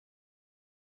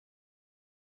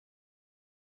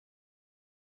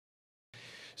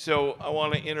So I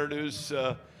want to introduce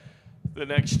the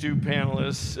next two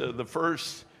panelists. The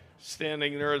first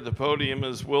standing there at the podium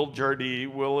is Will Jardee.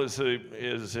 Will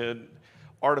is an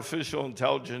artificial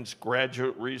intelligence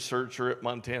graduate researcher at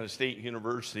Montana State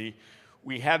University.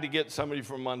 We had to get somebody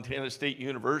from Montana State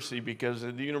University because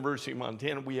at the University of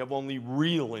Montana, we have only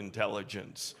real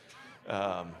intelligence.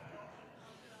 Dan,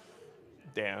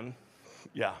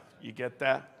 yeah, you get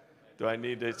that? Do I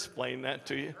need to explain that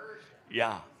to you?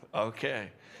 Yeah, okay.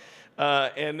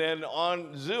 And then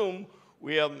on Zoom,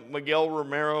 we have Miguel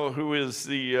Romero, who is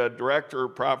the Director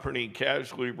of Property and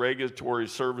Casualty Regulatory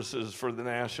Services for the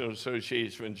National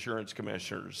Association of Insurance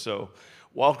Commissioners. So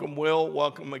welcome, Will.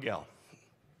 Welcome, Miguel.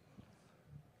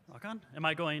 Rock on. Am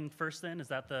I going first then? Is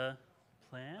that the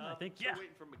plan? I think, so yeah.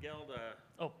 Waiting for Miguel to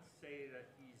say that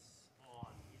he's on.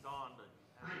 He's on. But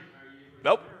are you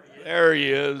Nope. There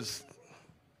he is.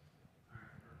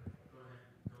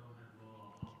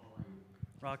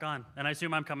 Rock on. And I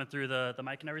assume I'm coming through the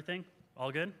mic and everything?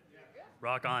 All good? Yeah.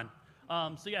 Rock on.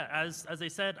 So yeah, as they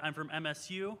said, I'm from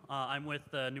MSU. I'm with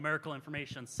the Numerical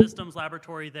Information Systems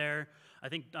Laboratory there. I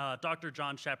think Dr.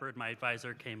 John Shepard, my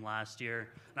advisor, came last year,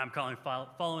 and I'm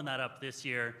following that up this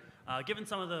year. Given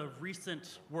some of the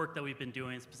recent work that we've been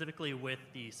doing, specifically with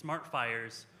the Smart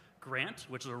Fires grant,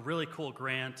 which is a really cool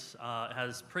grant, it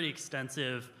has pretty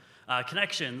extensive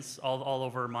connections all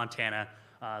over Montana.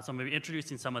 So I'm going to be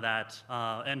introducing some of that.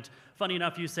 And funny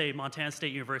enough, you say Montana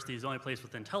State University is the only place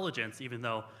with intelligence, even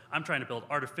though I'm trying to build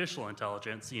artificial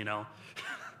intelligence, you know.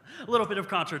 A little bit of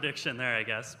contradiction there, I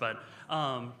guess. But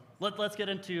let's get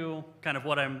into kind of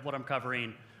what I'm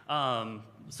covering.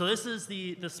 So this is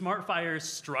the Smart Fires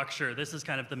structure. This is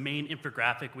kind of the main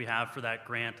infographic we have for that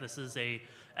grant. This is a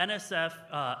NSF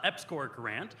EPSCoR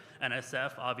grant.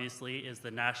 NSF, obviously, is the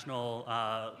National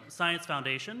Science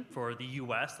Foundation for the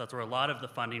U.S. That's where a lot of the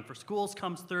funding for schools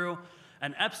comes through.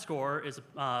 And EPSCoR is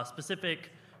a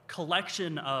specific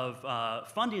collection of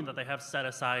funding that they have set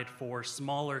aside for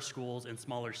smaller schools in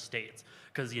smaller states.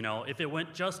 Because, you know, if it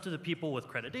went just to the people with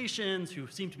accreditations who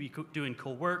seem to be doing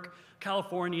cool work,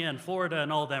 California and Florida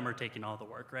and all of them are taking all the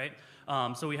work, right?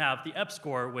 So we have the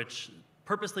EPSCoR, which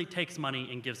purposely takes money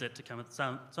and gives it to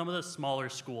some of the smaller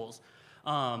schools.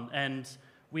 And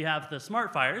we have the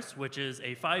Smart Fires, which is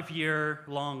a 5-year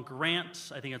long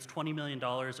grant. I think it's $20 million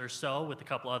or so with a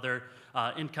couple other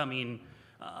incoming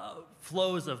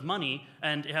flows of money.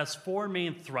 And it has 4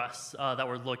 main thrusts that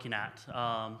we're looking at.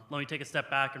 Let me take a step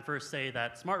back and first say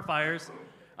that Smart Fires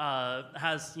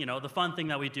has, you know, the fun thing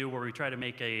that we do where we try to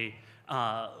make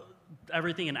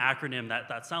everything an acronym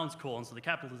that sounds cool, and so the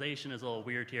capitalization is a little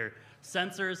weird here.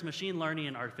 Sensors, machine learning,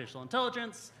 and artificial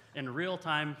intelligence, and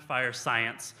real-time fire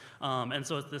science. And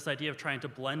so it's this idea of trying to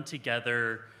blend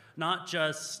together not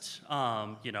just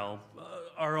you know,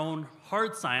 our own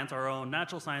hard science, our own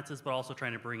natural sciences, but also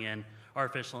trying to bring in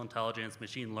artificial intelligence,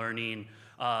 machine learning,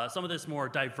 some of this more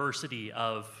diversity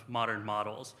of modern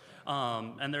models.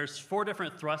 And there's 4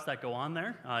 different thrusts that go on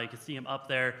there. You can see them up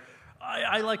there.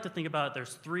 I like to think about it,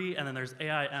 there's 3, and then there's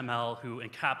AI ML who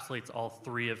encapsulates all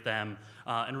 3 of them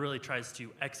and really tries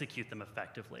to execute them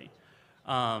effectively.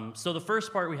 So the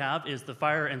first part we have is the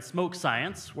fire and smoke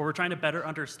science, where we're trying to better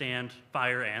understand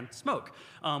fire and smoke.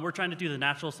 We're trying to do the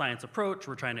natural science approach.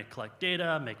 We're trying to collect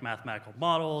data, make mathematical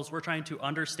models. We're trying to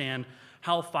understand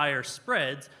how fire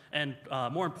spreads, and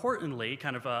more importantly,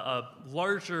 kind of a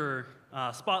larger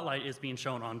spotlight is being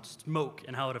shown on smoke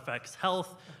and how it affects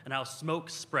health and how smoke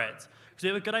spreads. So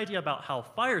you have a good idea about how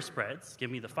fire spreads. Give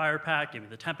me the fire pack, give me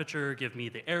the temperature, give me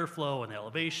the airflow and the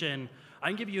elevation. I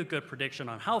can give you a good prediction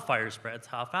on how fire spreads,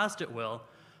 how fast it will,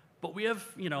 but we have,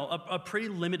 you know, a pretty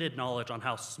limited knowledge on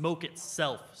how smoke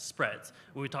itself spreads.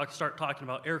 When we start talking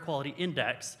about air quality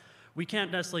index, we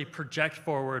can't necessarily project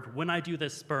forward, when I do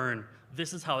this burn,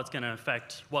 this is how it's going to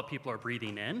affect what people are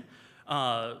breathing in.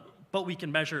 But we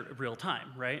can measure it real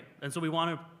time, right? And so we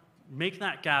want to make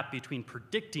that gap between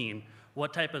predicting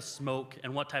what type of smoke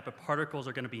and what type of particles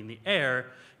are going to be in the air,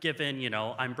 given, you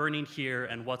know, I'm burning here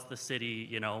and what's the city,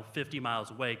 you know, 50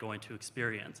 miles away going to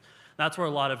experience. That's where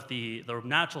a lot of the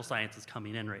natural science is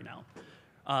coming in right now.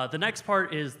 The next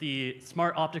part is the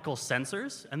smart optical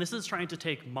sensors, and this is trying to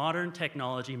take modern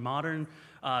technology, modern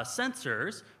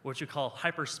sensors, which we call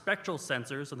hyperspectral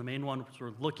sensors, are the main ones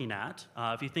we're looking at.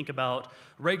 If you think about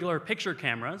regular picture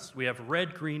cameras, we have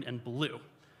red, green, and blue.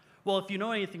 Well, if you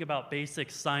know anything about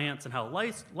basic science and how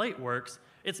light works,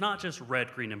 it's not just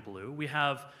red, green, and blue. We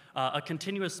have a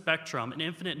continuous spectrum, an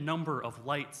infinite number of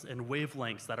lights and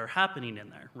wavelengths that are happening in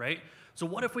there, right? So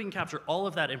what if we can capture all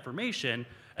of that information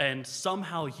and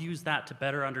somehow use that to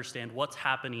better understand what's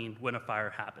happening when a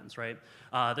fire happens, right?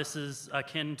 This is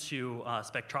akin to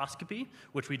spectroscopy,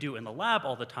 which we do in the lab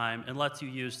all the time, and lets you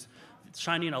use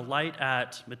shining a light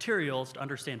at materials to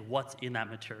understand what's in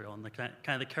that material and the kind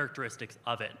of the characteristics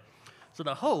of it. So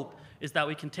the hope is that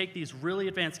we can take these really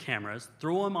advanced cameras,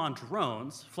 throw them on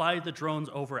drones, fly the drones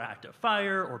over active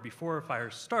fire or before a fire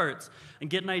starts, and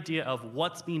get an idea of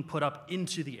what's being put up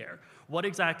into the air. What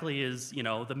exactly is,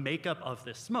 the makeup of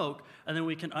this smoke, and then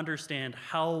we can understand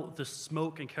how the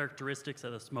smoke and characteristics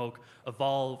of the smoke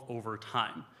evolve over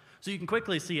time. So you can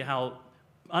quickly see how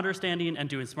understanding and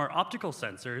doing smart optical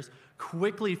sensors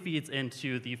quickly feeds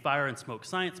into the fire and smoke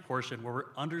science portion, where we're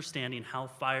understanding how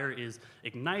fire is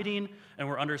igniting and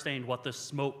we're understanding what the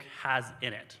smoke has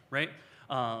in it, right?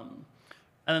 And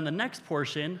then the next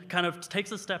portion kind of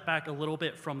takes a step back a little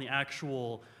bit from the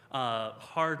actual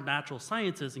hard natural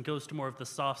sciences and goes to more of the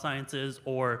soft sciences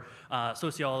or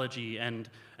sociology and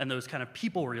those kind of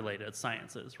people-related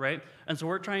sciences, right? And so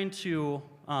we're trying to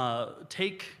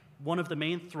take one of the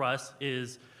main thrusts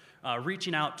is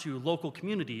reaching out to local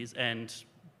communities and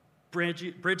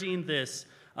bridging this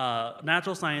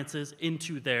natural sciences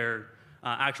into their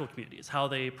actual communities, how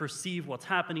they perceive what's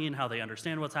happening, how they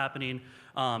understand what's happening,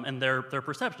 and their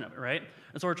perception of it, right?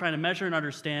 And so we're trying to measure and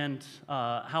understand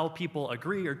how people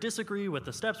agree or disagree with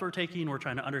the steps we're taking. We're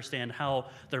trying to understand how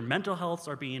their mental healths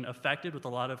are being affected with a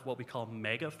lot of what we call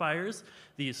mega fires,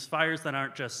 these fires that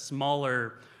aren't just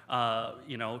smaller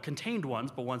contained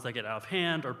ones, but ones that get out of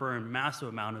hand or burn massive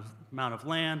amount of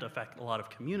land, affect a lot of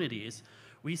communities.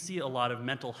 We see a lot of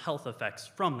mental health effects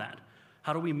from that.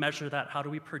 How do we measure that? How do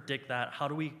we predict that? How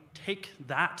do we take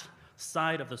that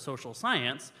side of the social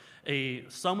science, a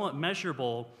somewhat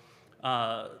measurable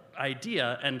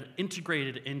idea, and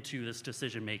integrate it into this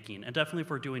decision making? And definitely if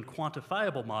we're doing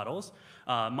quantifiable models,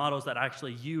 models that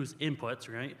actually use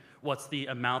inputs, right? What's the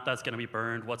amount that's going to be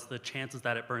burned? What's the chances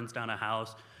that it burns down a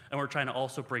house? And we're trying to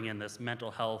also bring in this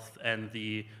mental health and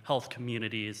the health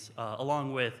communities,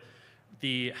 along with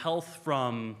the health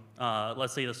from,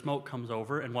 let's say the smoke comes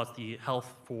over, and what's the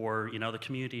health for the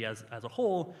community as a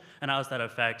whole, and how does that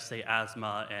affect, say,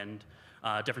 asthma and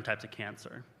different types of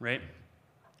cancer, right?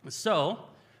 So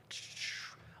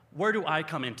where do I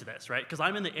come into this, right? Because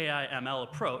I'm in the AI ML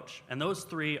approach, and those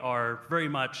three are very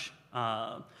much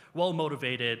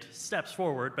well-motivated steps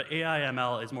forward, but AI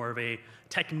ML is more of a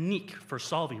technique for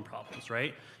solving problems,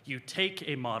 right? You take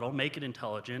a model, make it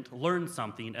intelligent, learn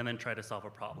something, and then try to solve a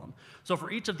problem. So for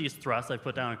each of these thrusts, I've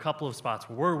put down a couple of spots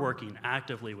where we're working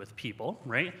actively with people,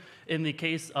 right? In the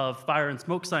case of fire and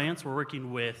smoke science, we're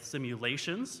working with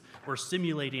simulations. We're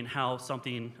simulating how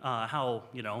something,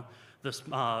 the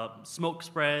smoke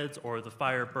spreads or the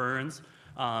fire burns.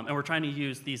 And we're trying to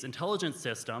use these intelligent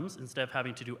systems, instead of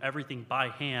having to do everything by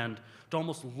hand, to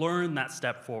almost learn that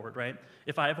step forward, right?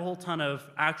 If I have a whole ton of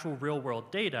actual real-world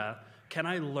data, can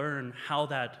I learn how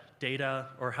that data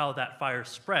or how that fire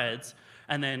spreads,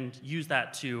 and then use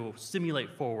that to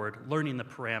simulate forward, learning the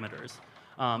parameters?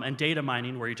 And data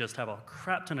mining, where you just have a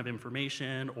crap ton of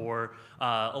information or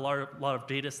a lot of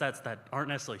data sets that aren't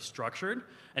necessarily structured,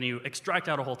 and you extract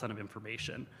out a whole ton of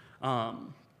information.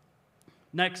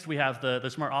 Next, we have the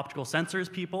smart optical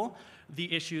sensors people.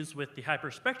 The issues with the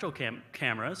hyperspectral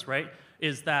cameras, right,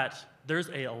 is that there's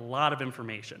a lot of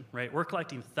information, right? We're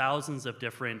collecting thousands of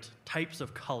different types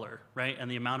of color, right,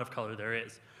 and the amount of color there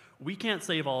is. We can't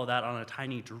save all of that on a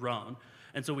tiny drone,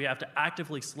 and so we have to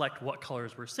actively select what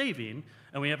colors we're saving,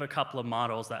 and we have a couple of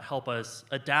models that help us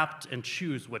adapt and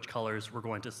choose which colors we're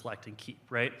going to select and keep,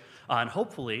 right? And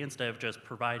hopefully, instead of just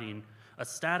providing a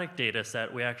static data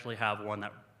set, we actually have one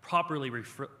that properly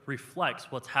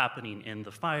reflects what's happening in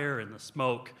the fire and the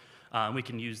smoke. We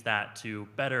can use that to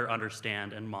better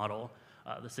understand and model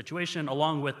the situation,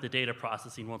 along with the data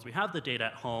processing. Once we have the data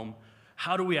at home,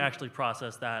 how do we actually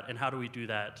process that, and how do we do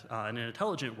that in an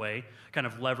intelligent way, kind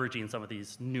of leveraging some of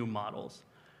these new models?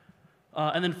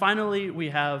 And then finally, we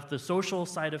have the social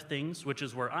side of things, which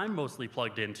is where I'm mostly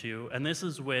plugged into, and this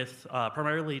is with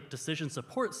primarily decision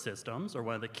support systems, or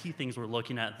one of the key things we're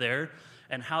looking at there,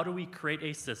 and how do we create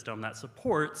a system that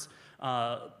supports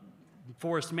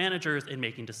forest managers in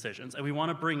making decisions. And we want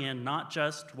to bring in not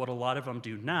just what a lot of them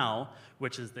do now,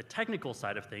 which is the technical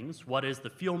side of things. What is the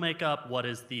fuel makeup? What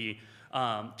is the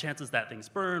chances that things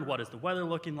burn? What is the weather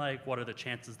looking like? What are the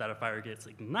chances that a fire gets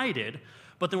ignited?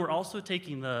 But then we're also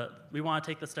we want to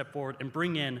take the step forward and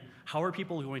bring in how are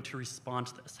people going to respond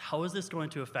to this? How is this going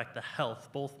to affect the health,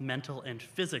 both mental and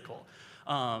physical?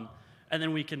 And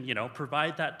then we can,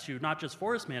 provide that to not just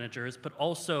forest managers, but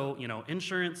also,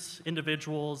 insurance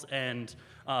individuals and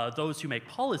those who make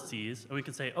policies. And we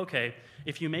can say, okay,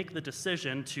 if you make the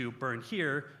decision to burn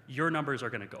here, your numbers are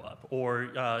going to go up,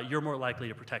 or you're more likely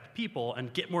to protect people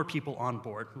and get more people on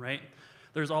board, right?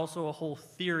 There's also a whole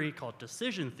theory called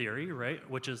decision theory, right,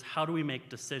 which is how do we make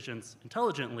decisions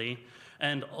intelligently?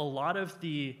 And a lot of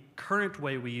the current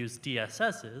way we use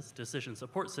DSSs, decision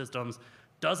support systems,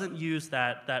 doesn't use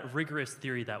that rigorous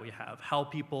theory that we have, how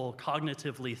people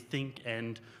cognitively think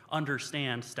and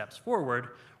understand steps forward.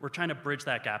 We're trying to bridge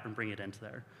that gap and bring it into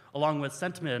there. Along with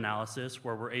sentiment analysis,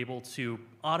 where we're able to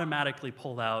automatically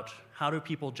pull out how do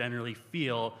people generally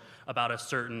feel about a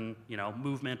certain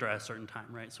movement or at a certain time,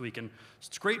 right? So we can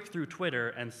scrape through Twitter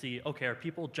and see, okay, are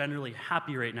people generally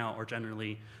happy right now or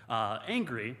generally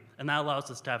angry? And that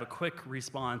allows us to have a quick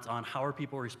response on how are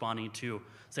people responding to,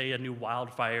 say, a new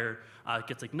wildfire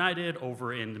gets ignited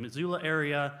over in the Missoula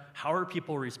area. How are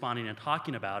people responding and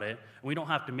talking about it? And we don't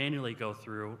have to manually go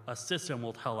through. A system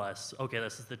will tell us, okay,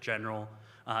 this is the general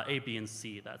A, B, and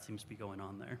C that seems to be going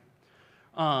on there.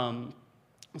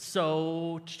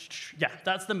 So yeah,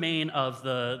 that's the main of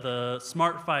the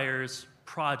Smart Fires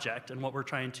project and what we're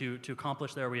trying to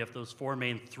accomplish there. We have those 4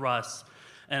 main thrusts.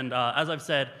 And as I've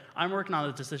said, I'm working on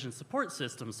the decision support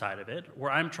system side of it,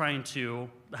 where I'm trying to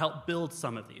help build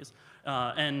some of these.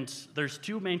 And there's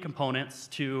 2 main components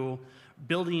to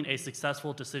building a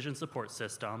successful decision support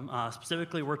system.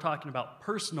 Specifically, we're talking about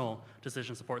personal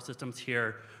decision support systems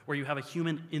here, where you have a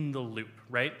human in the loop,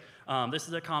 right? This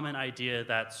is a common idea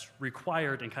that's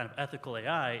required in kind of ethical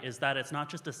AI, is that it's not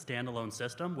just a standalone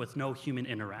system with no human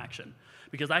interaction,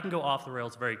 because that can go off the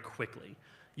rails very quickly.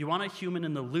 You want a human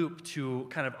in the loop to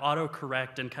kind of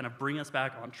auto-correct and kind of bring us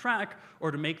back on track,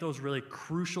 or to make those really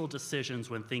crucial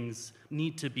decisions when things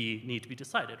need to be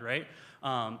decided, right?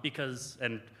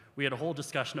 And we had a whole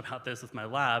discussion about this with my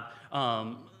lab.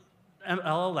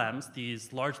 LLMs,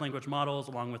 these large language models,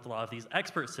 along with a lot of these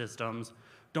expert systems,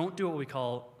 don't do what we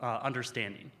call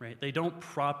understanding, right? They don't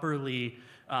properly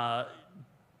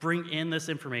bring in this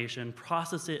information,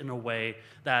 process it in a way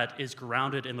that is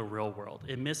grounded in the real world.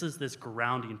 It misses this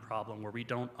grounding problem where we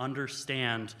don't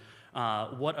understand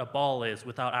what a ball is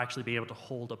without actually being able to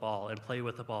hold a ball and play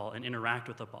with a ball and interact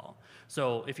with a ball.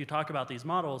 So if you talk about these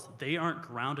models, they aren't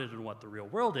grounded in what the real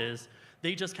world is.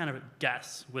 They just kind of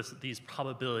guess with these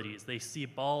probabilities. They see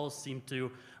balls seem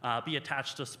to be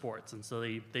attached to sports, and so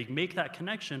they make that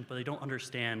connection, but they don't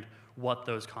understand what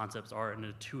those concepts are at an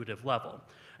intuitive level.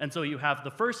 And so you have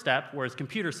the first step, where it's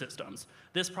computer systems.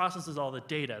 This processes all the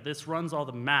data. This runs all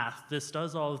the math. This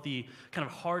does all of the kind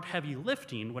of hard, heavy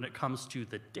lifting when it comes to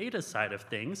the data side of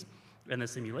things and the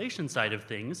simulation side of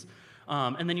things.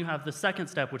 And then you have the second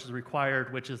step, which is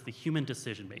required, which is the human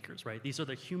decision makers, right? These are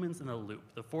the humans in the loop,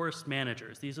 the forest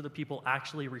managers. These are the people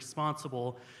actually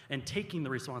responsible and taking the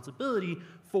responsibility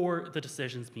for the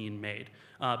decisions being made.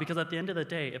 Because at the end of the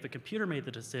day, if a computer made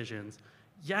the decisions,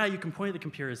 yeah, you can point at the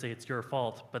computer and say it's your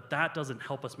fault, but that doesn't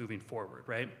help us moving forward,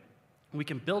 right? We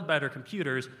can build better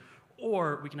computers,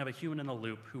 or we can have a human in the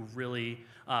loop who really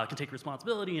can take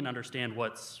responsibility and understand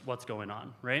what's going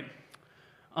on, right?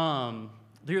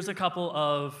 There's a couple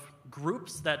of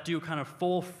groups that do kind of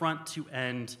full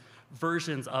front-to-end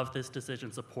versions of this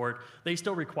decision support. They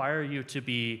still require you to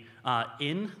be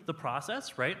in the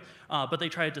process, right? But they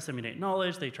try to disseminate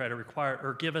knowledge. They try to require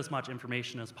or give as much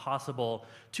information as possible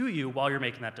to you while you're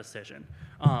making that decision.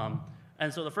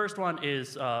 And so the first one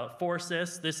is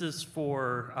ForSys. This is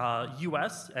for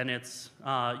US, and it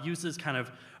uses kind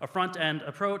of a front-end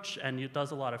approach, and it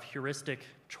does a lot of heuristic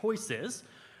choices.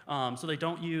 So they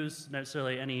don't use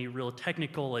necessarily any real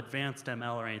technical advanced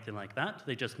ML or anything like that.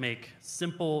 They just make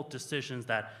simple decisions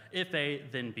that if A,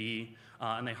 then B,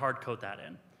 and they hard code that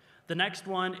in. The next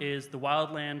one is the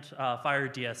Wildland Fire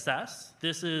DSS.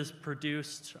 This is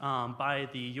produced by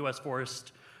the US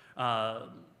Forest,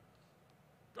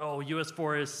 US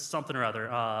Forest something or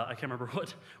other. I can't remember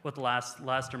what the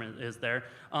last term is there.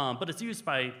 But it's used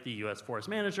by the US Forest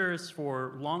managers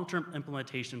for long-term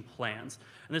implementation plans.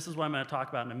 And this is what I'm going to talk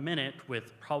about in a minute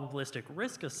with probabilistic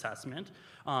risk assessment,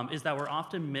 is that we're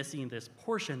often missing this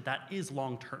portion that is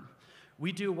long-term.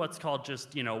 We do what's called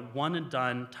just one and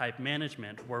done type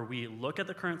management, where we look at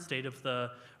the current state of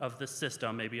the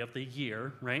system, maybe of the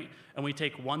year, right? And we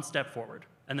take one step forward,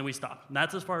 and then we stop. And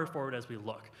that's as far forward as we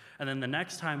look. And then the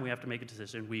next time we have to make a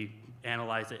decision, we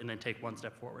analyze it and then take one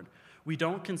step forward. We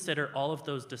don't consider all of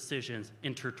those decisions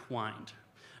intertwined.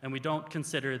 And we don't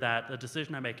consider that the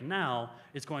decision I make now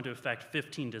is going to affect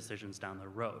 15 decisions down the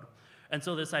road. And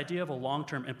so this idea of a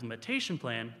long-term implementation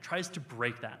plan tries to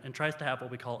break that and tries to have what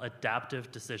we call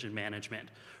adaptive decision management,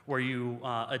 where you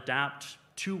adapt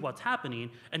to what's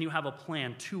happening and you have a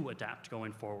plan to adapt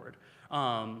going forward.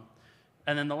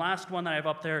 And then the last one that I have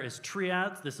up there is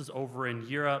triads. This is over in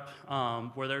Europe,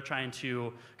 where they're trying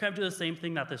to kind of do the same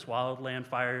thing that this wildland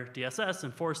fire DSS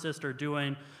and FORCYST are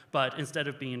doing, but instead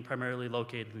of being primarily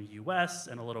located in the US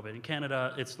and a little bit in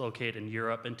Canada, it's located in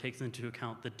Europe and takes into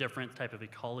account the different type of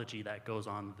ecology that goes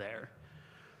on there.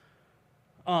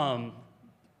 Can I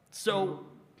ask you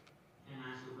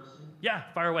a question? Yeah,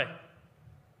 fire away.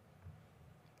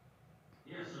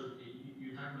 Yeah, so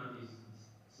you're talking about these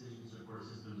decision support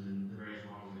systems and the various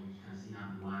models that you've kind of seen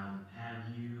out in the wild. Have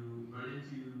you run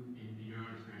into, in your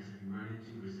own experience, have you run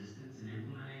into resistance in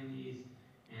implementing these?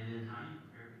 And then how do you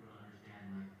prepare people to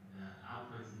understand like the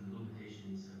outputs and the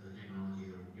limitations of the technology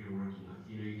that you're working with?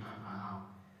 You talk about how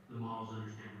the models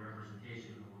understand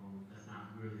representation, but well, that's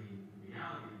not really the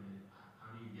reality of it.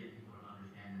 How do you get people to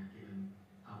understand that, given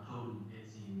how potent it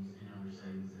seems in other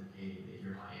settings that they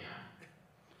hear about AI?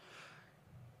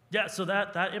 Yeah, so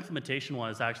that implementation one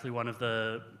is actually one of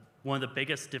the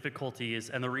biggest difficulties,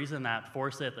 and the reason that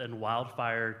FORCYST and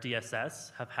Wildfire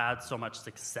DSS have had so much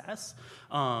success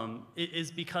is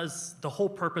because the whole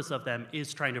purpose of them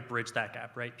is trying to bridge that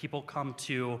gap, right? People come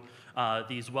to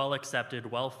these well-accepted,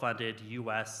 well-funded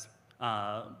U.S.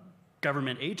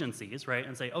 Government agencies, right,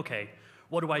 and say, okay,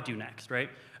 what do I do next, right?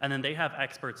 And then they have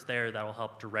experts there that will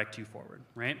help direct you forward,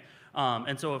 right?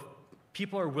 And so if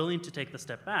people are willing to take the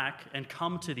step back and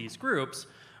come to these groups,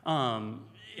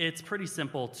 it's pretty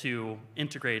simple to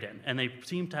integrate in, and they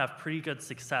seem to have pretty good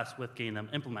success with getting them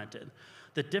implemented.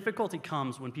 The difficulty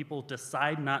comes when people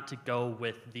decide not to go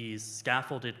with these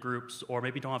scaffolded groups or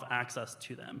maybe don't have access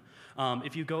to them.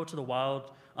 If you go to the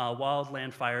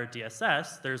Wildland Fire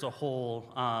DSS, there's a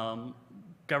whole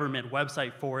government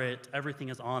website for it. Everything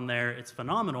is on there. It's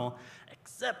phenomenal,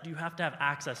 except you have to have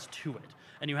access to it.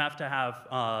 And you have to have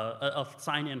a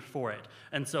sign-in for it.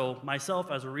 And so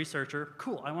myself as a researcher,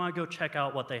 cool, I want to go check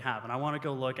out what they have. And I want to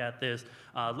go look at this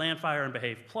Landfire and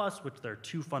Behave Plus, which they're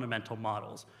two fundamental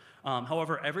models.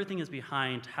 However, everything is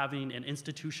behind having an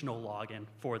institutional login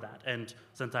for that. And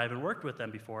since I haven't worked with them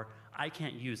before, I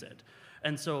can't use it.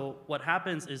 And so what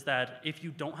happens is that if you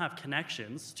don't have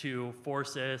connections to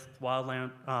FORCYST,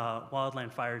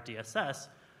 Wildland Fire DSS,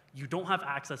 you don't have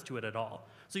access to it at all.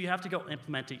 So you have to go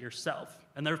implement it yourself.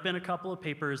 And there have been a couple of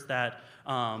papers that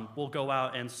will go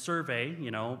out and survey,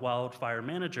 wildfire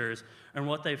managers, and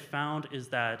what they've found is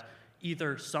that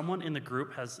either someone in the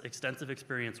group has extensive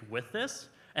experience with this,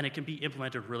 and it can be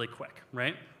implemented really quick,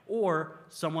 right? Or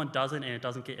someone doesn't, and it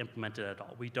doesn't get implemented at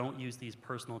all. We don't use these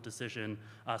personal decision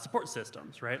support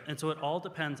systems, right? And so it all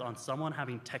depends on someone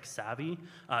having tech-savvy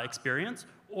experience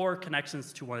or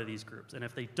connections to one of these groups. And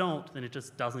if they don't, then it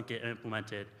just doesn't get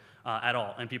implemented at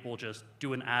all. And people just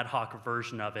do an ad hoc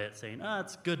version of it saying,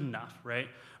 it's good enough, right?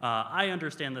 I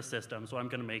understand the system, so I'm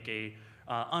gonna make a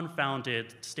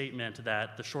unfounded statement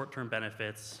that the short-term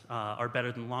benefits are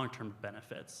better than long-term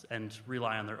benefits and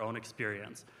rely on their own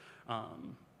experience.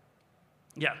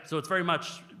 Yeah, so it's very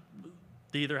much,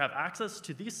 they either have access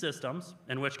to these systems,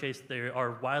 in which case they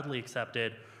are widely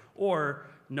accepted, or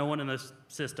no one in this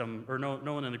system, or no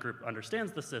one in the group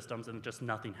understands the systems, and just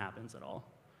nothing happens at all.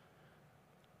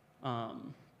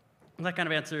 Does that kind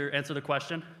of answer the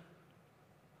question?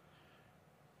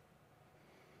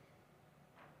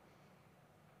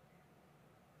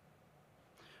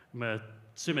 I'm going to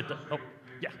assume it does. Oh,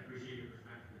 yeah. I appreciate your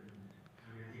perspective.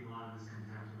 I mean, I think a lot of this comes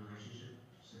down to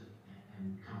relationships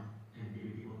and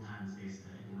giving people time and space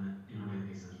to implement in a way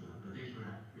that makes sense for them. But thank you for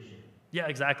that. Appreciate it. Yeah,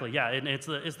 exactly. Yeah, and it's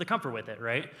the comfort with it,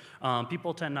 right?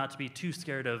 People tend not to be too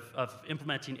scared of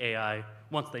implementing AI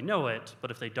once they know it, but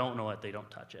if they don't know it, they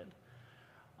don't touch it.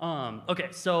 Okay,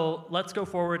 so let's go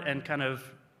forward and kind of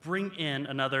bring in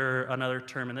another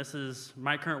term, and this is,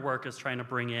 my current work is trying to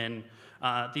bring in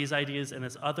these ideas in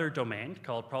this other domain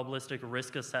called probabilistic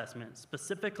risk assessment,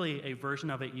 specifically a version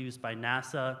of it used by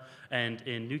NASA and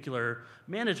in nuclear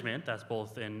management, that's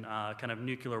both in kind of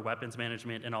nuclear weapons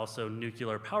management and also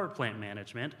nuclear power plant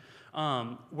management,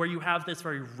 where you have this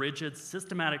very rigid,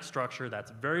 systematic structure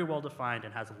that's very well defined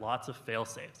and has lots of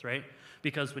fail-safes, right?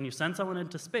 Because when you send someone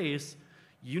into space,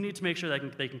 you need to make sure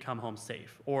that they can come home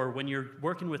safe. Or when you're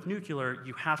working with nuclear,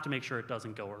 you have to make sure it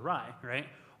doesn't go awry, right?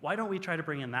 Why don't we try to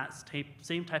bring in that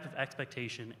same type of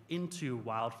expectation into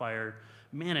wildfire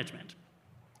management?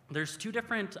 There's two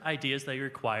different ideas that you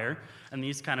require, and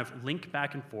these kind of link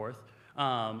back and forth.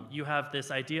 You have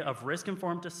this idea of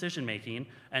risk-informed decision-making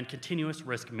and continuous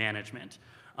risk management.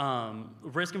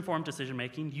 Risk-informed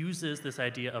decision-making uses this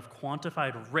idea of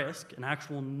quantified risk, an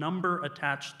actual number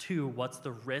attached to what's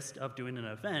the risk of doing an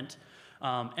event,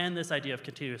 and this idea of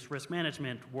continuous risk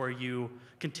management, where you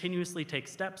continuously take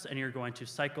steps and you're going to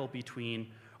cycle between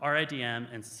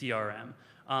RIDM and CRM.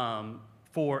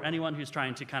 For anyone who's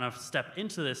trying to kind of step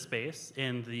into this space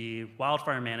in the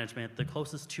wildfire management, the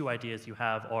closest two ideas you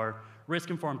have are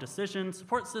risk-informed decision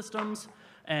support systems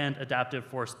and adaptive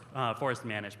forest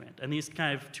management. And these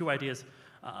kind of two ideas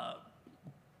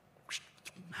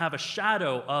have a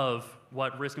shadow of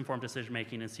what risk-informed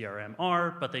decision-making and CRM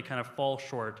are, but they kind of fall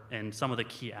short in some of the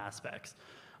key aspects.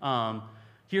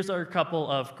 Here's a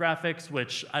couple of graphics,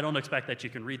 which I don't expect that you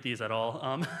can read these at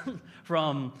all,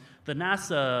 from the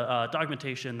NASA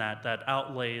documentation that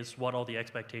outlays what all the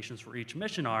expectations for each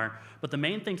mission are. But the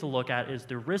main thing to look at is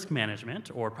the risk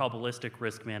management, or probabilistic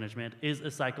risk management, is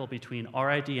a cycle between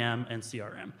RIDM and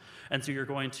CRM. And so you're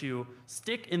going to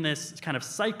stick in this kind of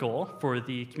cycle for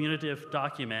the communicative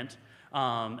document,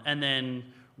 and then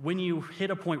when you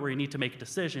hit a point where you need to make a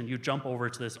decision, you jump over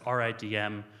to this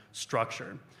RIDM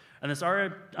structure. And this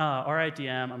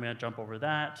RIDM, I'm going to jump over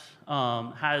that,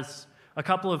 has a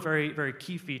couple of very, very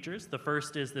key features. The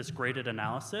first is this graded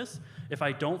analysis. If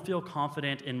I don't feel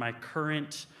confident in my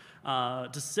current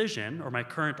decision or my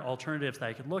current alternatives that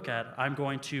I could look at, I'm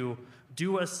going to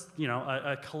do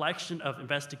a collection of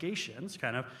investigations,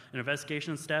 kind of an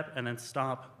investigation step, and then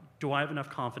stop. Do I have enough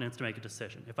confidence to make a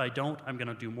decision? If I don't, I'm going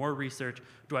to do more research.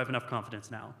 Do I have enough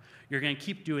confidence now? You're going to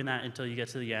keep doing that until you get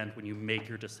to the end when you make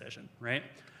your decision, right?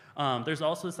 There's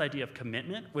also this idea of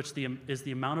commitment, which is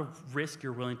the amount of risk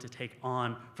you're willing to take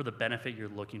on for the benefit you're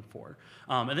looking for.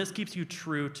 And this keeps you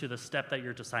true to the step that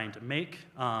you're deciding to make,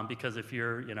 because if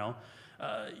you're,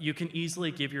 you can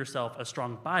easily give yourself a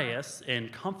strong bias in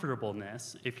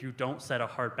comfortableness if you don't set a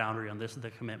hard boundary on this is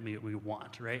the commitment we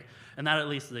want, right? And that at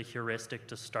least is a heuristic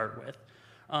to start with.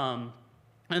 And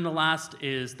the last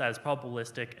is that is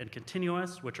probabilistic and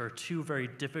continuous, which are two very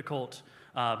difficult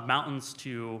mountains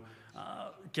to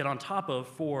get on top of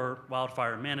for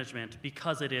wildfire management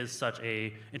because it is such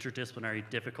a interdisciplinary,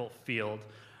 difficult field.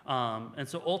 And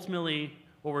so ultimately,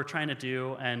 what we're trying to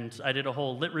do, and I did a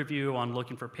whole lit review on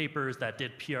looking for papers that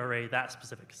did PRA that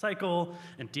specific cycle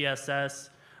and DSS.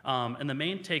 And the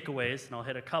main takeaways, and I'll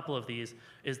hit a couple of these,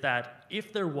 is that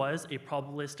if there was a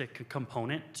probabilistic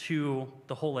component to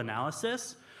the whole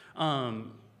analysis,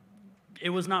 it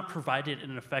was not provided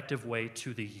in an effective way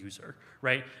to the user,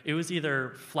 right? It was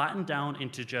either flattened down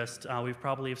into just, we've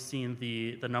probably seen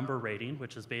the number rating,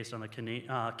 which is based on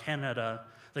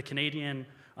the Canadian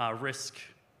risk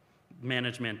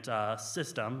management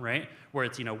system, right? Where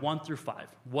it's 1 through 5.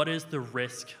 What is the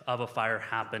risk of a fire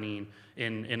happening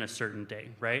in a certain day,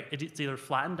 right? It's either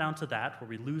flattened down to that, where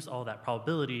we lose all that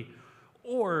probability,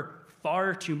 or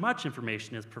far too much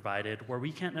information is provided where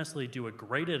we can't necessarily do a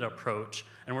graded approach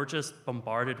and we're just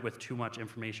bombarded with too much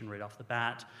information right off the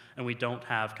bat and we don't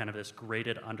have kind of this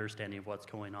graded understanding of what's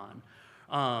going on.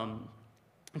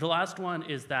 The last one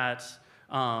is that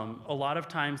a lot of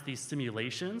times these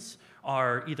simulations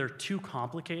are either too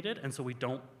complicated and so we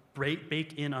don't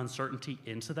bake in uncertainty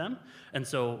into them. And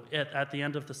so at the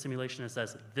end of the simulation it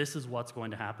says, this is what's going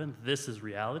to happen, this is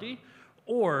reality,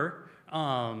 or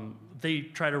they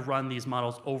try to run these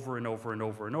models over and over and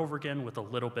over and over again with a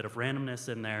little bit of randomness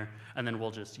in there, and then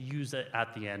we'll just use it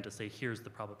at the end to say, here's the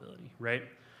probability, right?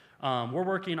 We're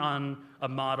working on a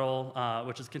model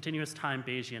which is continuous time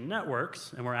Bayesian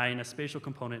networks, and we're adding a spatial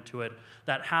component to it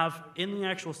that have, in the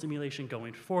actual simulation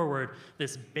going forward,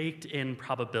 this baked in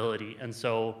probability. And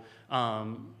so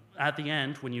at the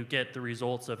end, when you get the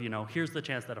results of, here's the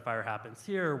chance that a fire happens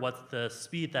here, what's the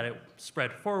speed that it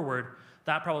spread forward,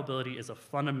 that probability is a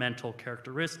fundamental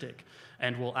characteristic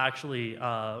and will actually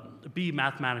be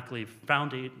mathematically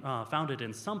founded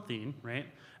in something, right?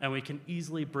 And we can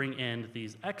easily bring in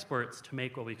these experts to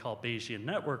make what we call Bayesian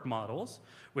network models,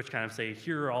 which kind of say,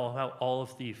 here are how all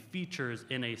of the features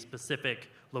in a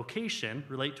specific location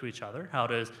relate to each other. How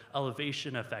does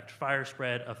elevation affect fire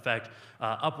spread, affect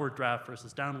upward draft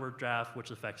versus downward draft, which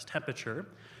affects temperature?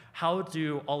 How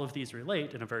do all of these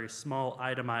relate in a very small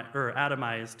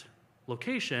atomized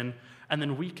location, and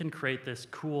then we can create this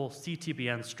cool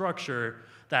CTBN structure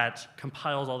that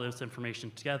compiles all this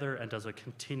information together and does a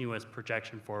continuous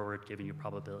projection forward, giving you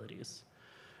probabilities.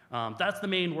 That's the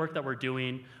main work that we're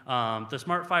doing. The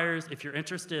smart fires, if you're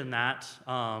interested in that,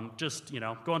 just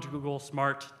go onto Google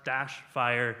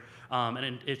smart-fire,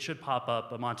 and it should pop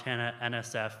up a Montana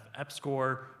NSF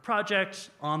EPSCoR project.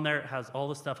 On there, it has all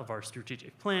the stuff of our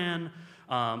strategic plan,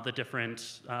 the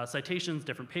different citations,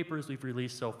 different papers we've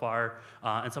released so far,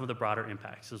 and some of the broader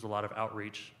impacts. There's a lot of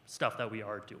outreach stuff that we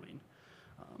are doing.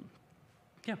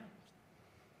 Yeah.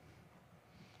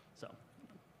 So,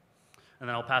 and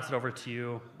then I'll pass it over to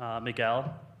you,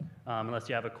 Miguel, unless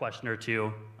you have a question or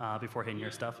two before hitting your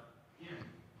stuff. Yeah.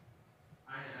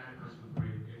 I had a question for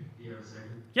you, if you have a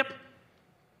second. Yep.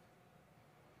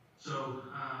 So, a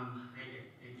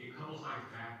couple slides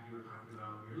back, you were talking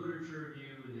about your literature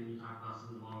review, and then you talked about some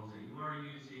of the models that you are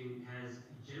using. Has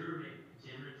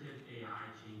generative AI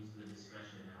changed the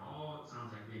discussion at all? It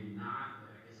sounds like maybe not,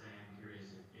 but I guess I am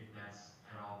curious if that's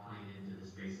at all playing into the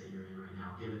space that you're in right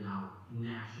now, given how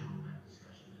national that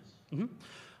discussion is. Mm-hmm.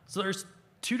 So there's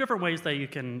two different ways that you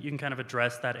can kind of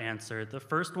address that answer. The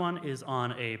first one is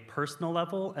on a personal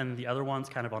level, and the other one's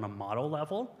kind of on a model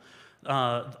level.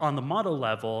 On the model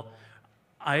level,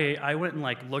 I went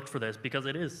and looked for this because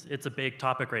it's a big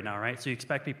topic right now, right? So you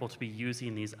expect people to be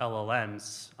using these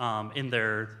LLMs in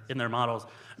their models,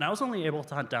 and I was only able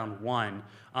to hunt down one,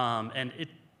 and it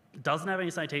doesn't have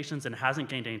any citations and hasn't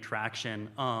gained any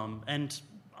traction, and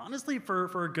honestly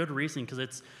for a good reason, because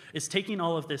it's taking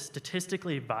all of this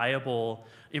statistically viable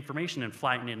information and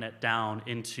flattening it down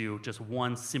into just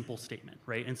one simple statement,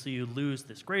 right? And so you lose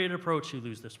this graded approach, you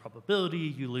lose this probability,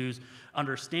 you lose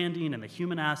understanding and the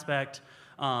human aspect.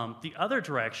 The other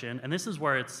direction, and this is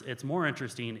where it's more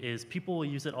interesting, is people will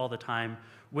use it all the time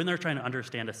when they're trying to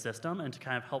understand a system and to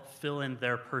kind of help fill in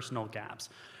their personal gaps.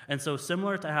 And so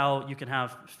similar to how you can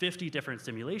have 50 different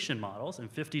simulation models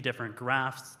and 50 different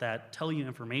graphs that tell you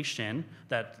information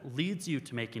that leads you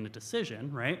to making a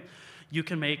decision, right? You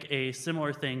can make a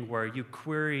similar thing where you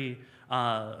query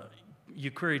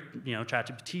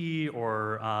ChatGPT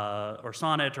or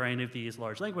Sonnet or any of these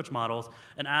large language models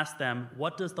and ask them,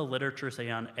 what does the literature say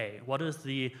on A? What does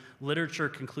the literature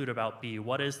conclude about B?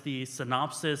 What is the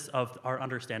synopsis of our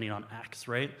understanding on X,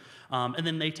 right? And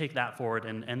then they take that forward,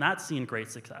 and that's seen great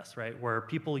success, right? Where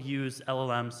people use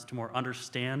LLMs to more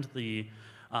understand the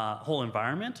whole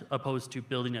environment opposed to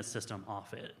building a system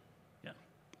off it. Yeah.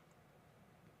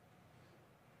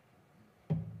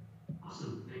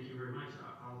 Awesome, thank you very much. I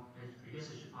guess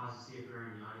I should pause to see if there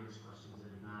are any audience questions,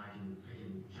 and if not, I can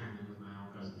chime in with my own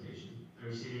presentation. Are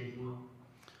you seeing anything, Will?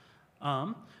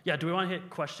 Yeah, do we want to hit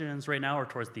questions right now or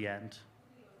towards the end?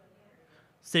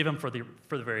 Save them for the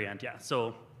very end, yeah.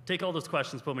 So take all those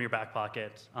questions, put them in your back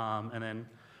pocket, and then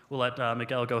we'll let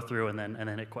Miguel go through and then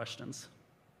hit questions.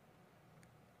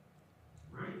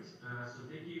 Right, so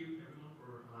thank you everyone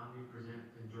for allowing me to present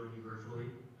and join you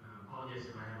virtually. Apologize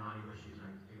if I have audio issues.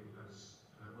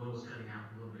 Will was cutting out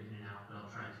a little bit in and out, but I'll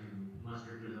try to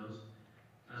muster through those.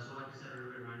 So like I said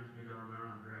earlier, my name is Miguel Romero.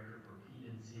 I'm Director for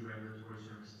P&C Regulatory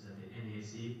Services at the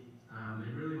NAAC. And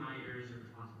really my areas of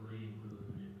responsibility include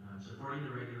supporting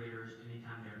the regulators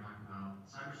anytime they're talking about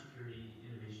cybersecurity,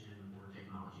 innovation, or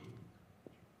technology.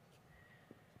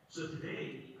 So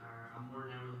today, I'm more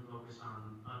narrowly focused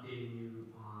on updating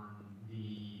you on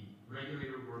the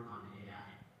regulator work on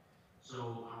AI.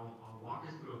 So I'll walk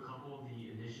us through a couple of the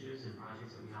initiatives and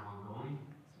projects that we have ongoing,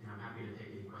 and I'm happy to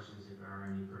take any questions if there are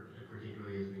any,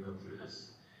 particularly as we go through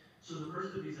this. So the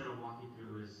first of these that I'll walk you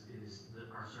through is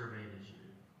our survey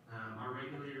initiative. Our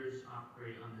regulators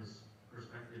operate on this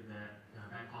perspective that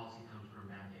bad policy comes from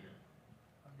bad data.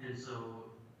 And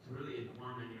so to really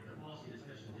inform any of the policy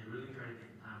discussions, they really try to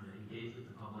take the time to engage with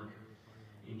the public,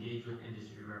 engage with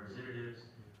industry representatives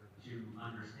to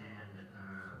understand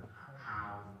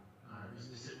how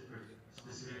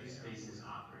specific spaces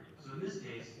operate. So in this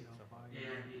case,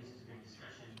 AI being such a big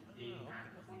discussion, dating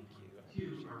back to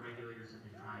 2022, our regulators have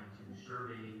been trying to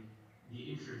survey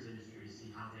the insurance industry to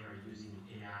see how they are using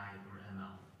AI or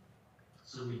ML.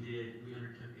 So we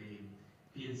undertook a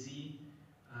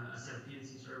set of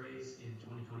P&C surveys in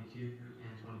 2022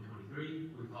 and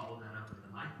 2023. We followed that up with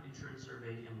a life insurance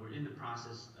survey, and we're in the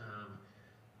process of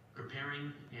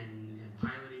preparing and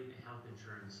piloting a health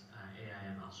insurance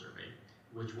AI/ML survey,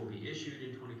 which will be issued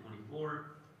in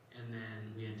 2024, and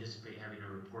then we anticipate having a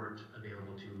report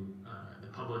available to the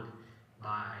public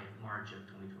by March of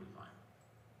 2025.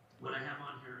 What I have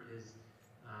on here is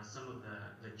some of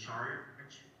the charge,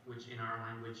 which in our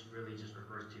language really just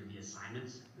refers to the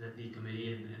assignments that the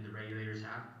committee and the regulators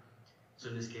have. So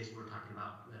in this case, we're talking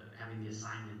about having the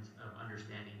assignment of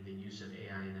understanding the use of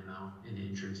AI and ML in the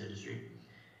insurance industry.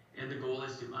 And the goal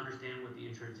is to understand what the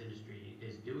insurance industry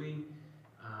is doing,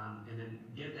 and then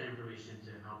get that information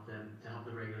to help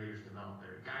the regulators develop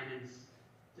better guidance,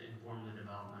 to inform the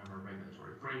development of our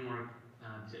regulatory framework,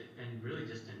 and really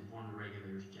just to inform the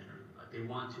regulators generally. Like they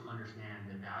want to understand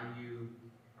the value,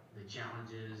 the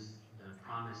challenges, the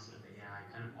promise of AI,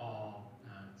 kind of all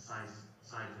sides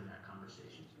of that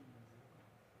conversation.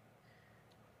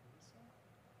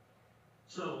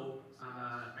 So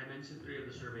I mentioned 3 of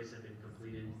the surveys have been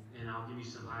completed, and I'll give you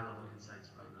some high-level insights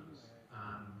from those.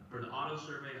 For the auto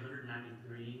survey,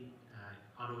 193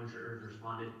 auto insurers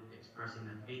responded, expressing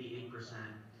that 88%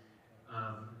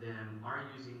 of them are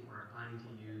using or are planning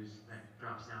to use. That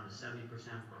drops down to 70%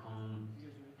 for home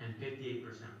and 58%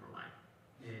 for life.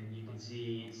 And you can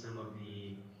see some of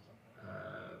the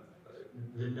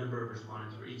number of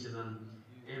respondents for each of them.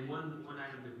 And one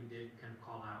item that we did kind of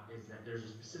call out is that there's a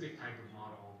specific type of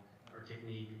model or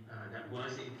technique that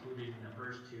was included in the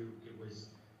first 2. It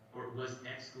was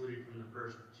excluded from the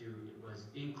first 2. It was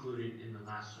included in the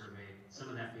last survey. Some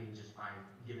of that being just by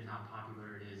given how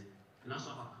popular it is, and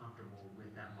also how comfortable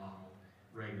with that model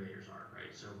regulators are,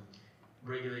 right? So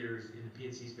regulators in the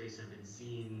P&C space have been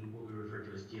seeing what we refer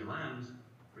to as GLMs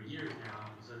for years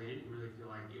now, so they didn't really feel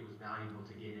like it was valuable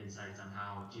to gain insights on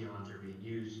how GLMs are being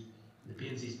used in the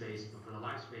P&C space. But for the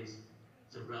life space,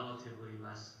 it's a relatively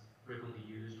less frequently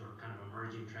used or kind of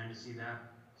emerging trend to see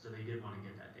that, so they did want to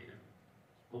get that data.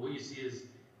 But what you see is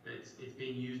that it's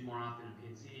being used more often in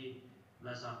P&C,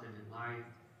 less often in life.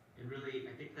 And really,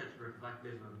 I think that's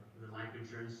reflective of the life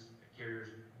insurance carriers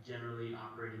generally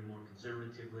operating more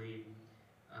conservatively.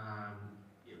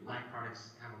 Life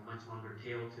products have a much longer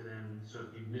tail to them, so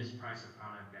if you misprice a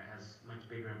product, that has much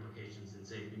bigger implications than,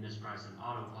 say, if you misprice an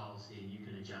auto policy, you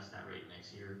can adjust that rate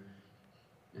next year,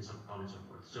 and so on and so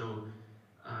forth. So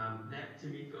that, to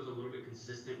me, feels a little bit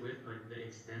consistent with, but the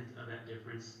extent of that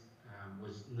difference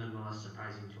was nonetheless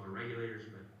surprising to our regulators.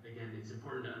 But again, it's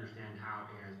important to understand how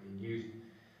AI is being used.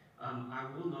 I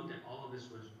will note that all of this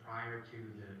was prior to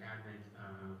the advent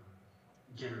of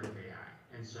generative AI.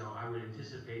 And so I would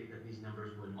anticipate that these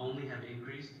numbers would only have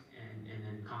increased, and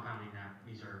then compounding that,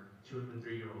 these are 2- and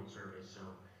 3-year-old surveys. So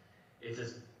it's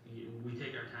just, we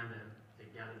take our time to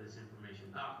gather this information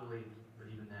thoughtfully,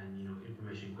 but even then,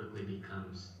 information quickly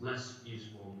becomes less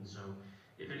useful. And so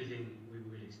if anything, we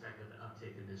would expect that the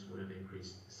uptake in this would have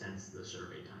increased since the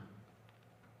survey time.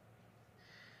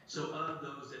 So of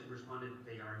those that responded,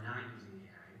 they are not using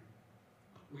AI.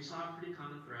 We saw a pretty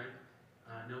common thread: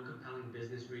 no compelling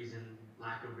business reason,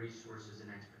 lack of resources and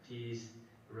expertise,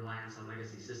 reliance on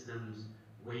legacy systems,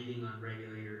 waiting on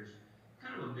regulators,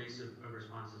 kind of a mix of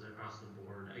responses across the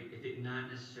board. I think not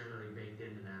necessarily baked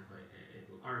into that, but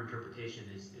our interpretation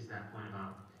is that point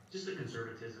about just the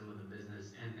conservatism of the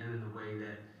business and in the way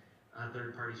that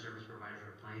third-party service providers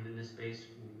are playing in this space.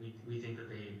 We think that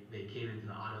they came into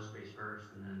the auto space first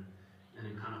and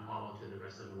then kind of followed to the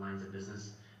rest of the lines of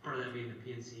business. Part of that being the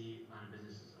P&C line of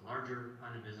business is a larger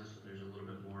line of business, so there's a little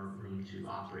bit more room to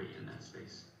operate in that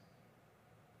space.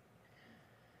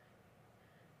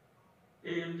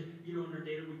 And in our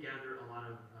data, we gather a lot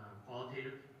of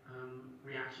qualitative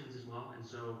reactions as well. And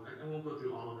so I won't go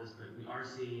through all of this, but we are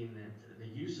seeing that the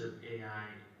use of AI,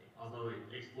 although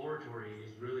exploratory,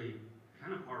 is really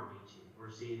kind of far-reaching.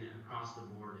 We're seeing it across the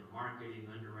board in marketing,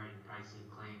 underwriting, pricing,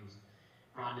 claims,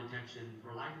 fraud detection.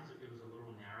 For life, it was a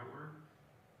little narrower,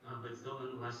 but still,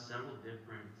 nonetheless, several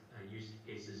different use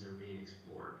cases are being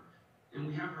explored. And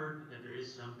we have heard that there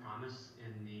is some promise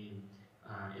in the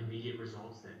immediate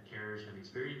results that carriers have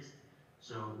experienced.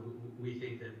 So we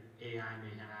think that AI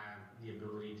may have the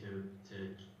ability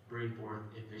to bring forth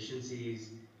efficiencies,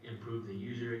 improve the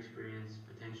user experience,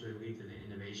 potentially lead to the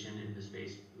innovation in the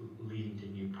space, leading to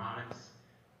new products.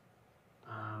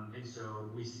 And so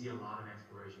we see a lot of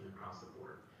exploration across the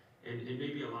board. And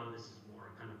maybe a lot of this is more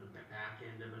kind of the back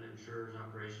end of an insurer's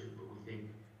operation, but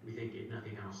we think if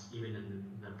nothing else, even in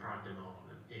the product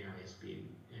development, AI is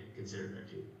being considered there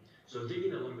too. So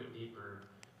digging a little bit deeper,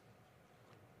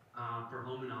 for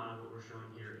home and auto, what we're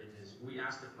showing here is we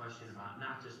asked the question about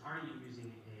not just are you using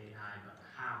AI, but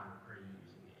how are you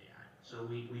using AI? So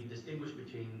we distinguish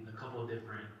between a couple of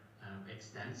different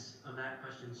extents of that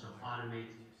question. So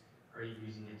automate, are you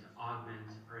using it to augment,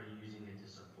 are you using it to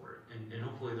support? And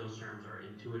hopefully those terms are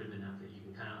intuitive enough that you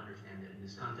can kind of understand it in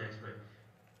this context. But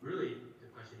really,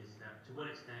 the question is that to what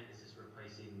extent is this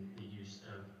replacing the use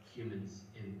of humans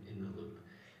in the loop?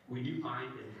 We do find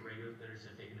that the regulators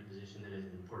have taken a position that it's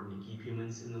important to keep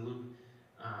humans in the loop.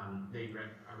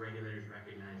 Our regulators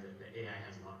recognize that the AI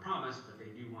has a lot of promise, but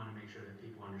they do want to make sure that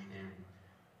people understand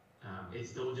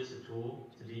it's still just a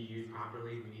tool to be used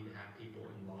properly. We need to have people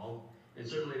involved. And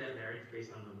certainly that varies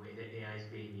based on the way that AI is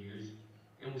being used.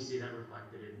 And we see that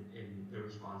reflected in the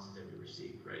responses that we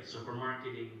received, right? So for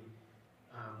marketing,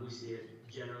 we see it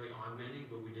generally augmenting,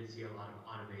 but we did see a lot of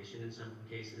automation in some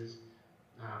cases.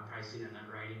 Pricing and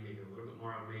underwriting, maybe a little bit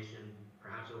more automation,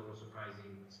 perhaps a little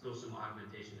surprising, still some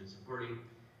augmentation and supporting.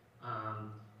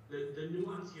 The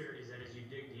nuance here is that as you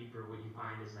dig deeper, what you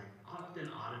find is like often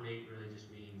automate really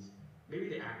just means maybe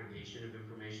the aggregation of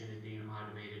information is being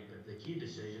automated, but the key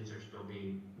decisions are still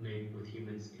being made with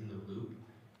humans in the loop.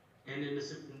 And in a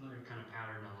similar kind of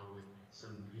pattern, although with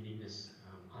some uniqueness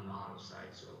on the auto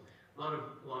side. So a lot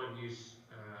of use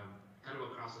kind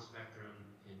of across the spectrum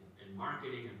in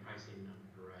marketing and pricing and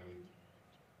underwriting.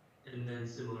 And then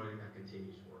similarly, that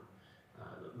continues for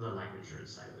the life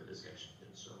insurance side of the discussion.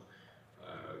 And so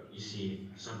you see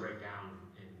some breakdown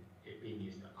in it being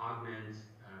used to augment,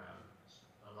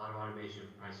 a lot of automation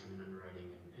for pricing and underwriting,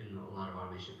 and a lot of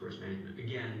automation for risk management.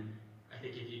 Again, I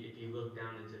think if you look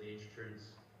down into the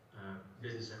insurance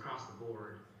business across the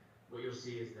board, what you'll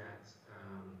see is that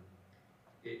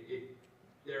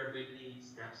there are many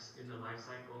steps in the life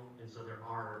cycle, and so there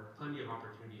are plenty of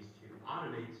opportunities to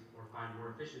automate or find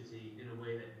more efficiency in a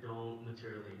way that don't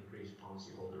materially increase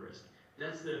policyholder risk.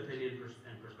 That's the opinion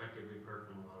and perspective we've heard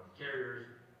from a lot of carriers,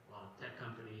 a lot of tech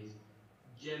companies.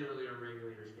 Generally, our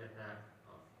regulators get that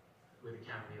with a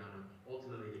caveat on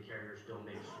ultimately the carrier still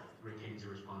retains the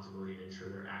responsibility to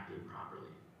ensure they're acting properly.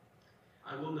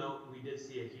 I will note we did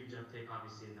see a huge uptake,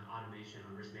 obviously, in the automation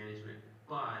on risk management,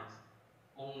 but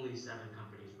only 7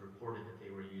 companies reported that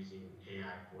they were using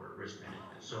AI for risk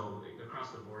management. So across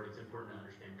the board, it's important to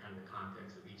understand kind of the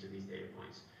context of each of these data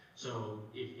points. So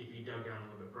if you dug down a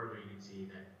little bit further, you can see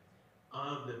that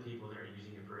of the people that are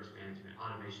using it for risk management,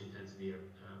 automation tends to be a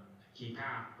key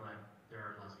path, but there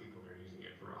are less people that are using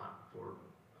it for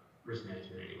risk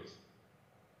management anyways.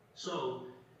 So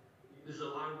there's a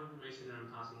lot of information that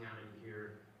I'm tossing out in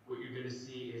here. What you're going to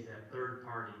see is that third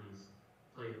parties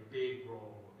play a big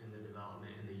role in the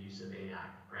development and the use of AI,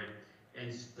 right? And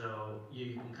so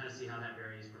you can kind of see how that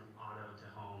varies from auto to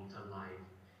home to life.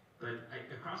 But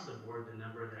across the board, the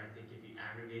number that I think if you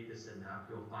aggregate this enough,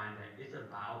 you'll find that it's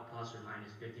about plus or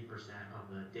minus 50% of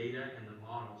the data and the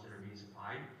models that are being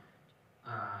supplied,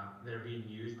 that are being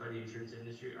used by the insurance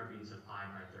industry are being supplied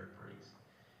by third parties.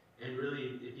 And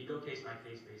really, if you go case by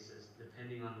case basis,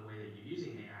 depending on the way that you're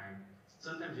using AI,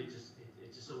 sometimes it's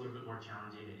just a little bit more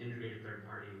challenging to integrate a third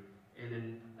party. And in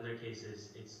other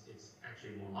cases, it's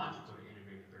actually more logical to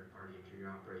integrate a third party into your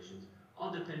operations,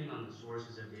 all depending on the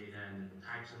sources of data and the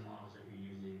types of models that you're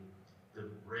using, the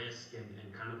risk and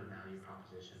kind of the value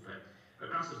proposition. But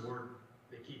across the board,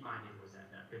 the key finding was that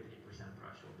 50%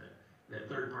 threshold, that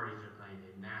third parties are playing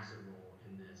a massive role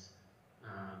in this.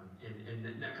 And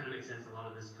that kind of makes sense. A lot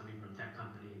of this coming from tech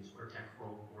companies or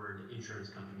tech-forward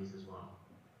insurance companies as well.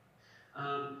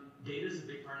 Data is a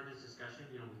big part of this discussion.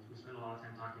 You know, we spend a lot of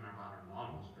time talking about our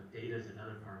models, but data is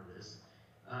another part of this.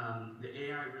 The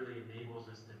AI really enables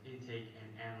us to intake and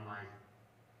analyze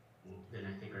more than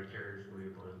I think our carriers were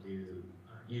able to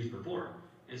use before.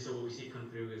 And so what we see come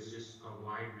through is just a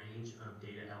wide range of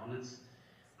data elements.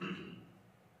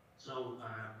 So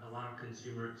a lot of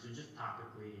consumer, so just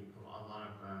topically, a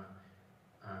lot of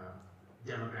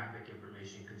demographic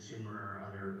information, consumer or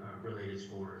other related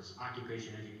scores,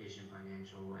 occupation, education,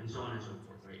 financial, and so on and so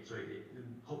forth, right? So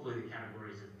hopefully the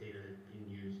categories of data that are being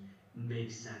used make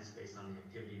sense based on the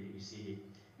activity that you see.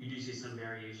 You do see some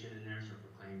variation in there, so for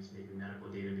claims, maybe medical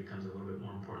data becomes a little bit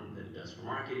more important than it does for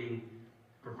marketing.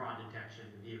 For fraud detection,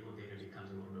 the vehicle data becomes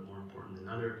a little bit more important than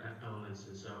other elements,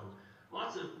 and so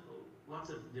lots of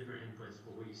different inputs,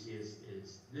 but what you see is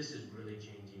this is really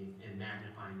changing and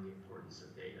magnifying the importance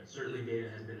of data. Certainly data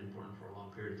has been important for a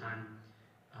long period of time,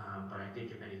 but I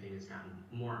think if anything, it's gotten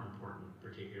more important,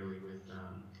 particularly with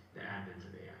the advent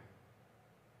of AI.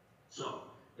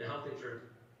 So the health insurance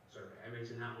survey, I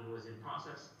mentioned that one was in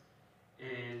process,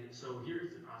 and so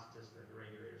here's the process that the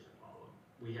regulators have followed.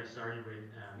 We have started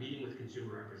with meeting with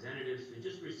consumer representatives to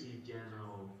just receive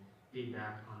general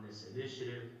feedback on this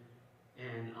initiative.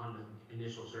 And on the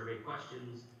initial survey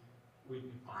questions, we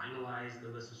finalized the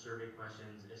list of survey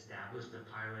questions, established a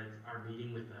pilot, are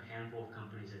meeting with a handful of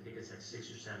companies, I think it's like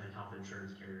 6 or 7 health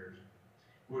insurance carriers.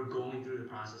 We're going through the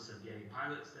process of getting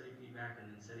pilot study feedback and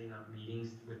then setting up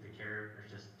meetings with the carriers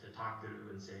just to talk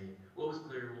through and say what was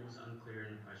clear, what was unclear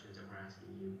in the questions that we're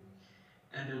asking you.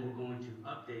 And then we're going to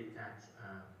update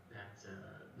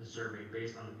the survey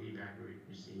based on the feedback we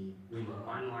received. We will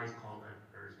finalize call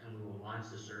letters and we will launch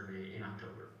the survey in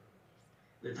October.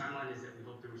 The timeline is that we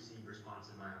hope to receive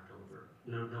responses by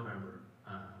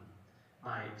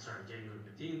January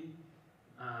 15th.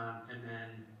 And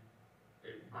then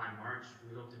by March,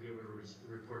 we hope to be able to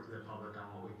report to the public on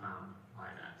what we found by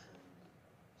that.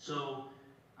 So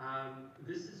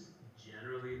this is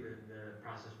generally the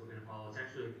process we're going to follow. It's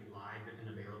actually live and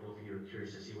available if you're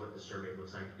curious to see what the survey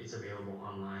looks like. It's available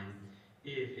online.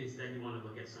 If instead you want to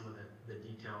look at some of the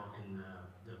detail in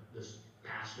the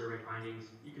past survey findings,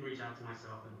 you can reach out to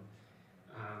myself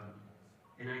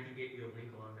and I can get you a link.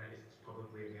 A lot of that is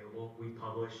publicly available. We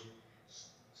publish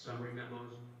summary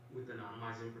memos with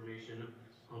anonymized information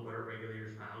on what our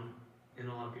regulators found, and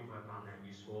a lot of people have found that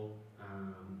useful.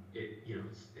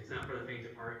 It's not for the faint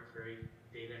of heart. It's very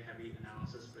data-heavy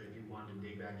analysis, but if you want to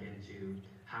dig back into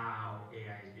how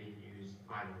AI is being used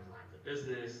by those lines of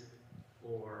business,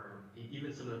 or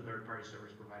even some of the third-party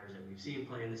service providers that we've seen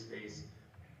play in this space,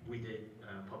 we did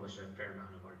publish a fair amount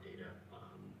of our data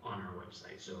on our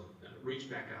website. So reach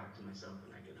back out to myself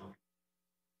and I can help you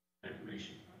with that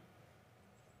information.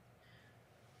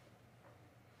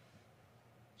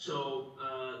 So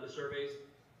the surveys,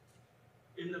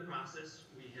 in the process,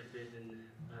 we have been,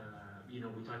 we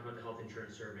talked about the health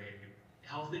insurance survey.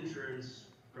 Health insurance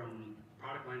from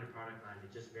product line to product line,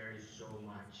 it just varies so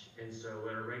much. And so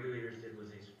what our regulators did was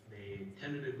they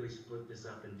tentatively split this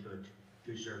up into a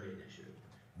two survey initiative.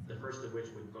 The first of which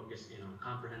would focus in on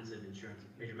comprehensive insurance,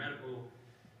 major medical,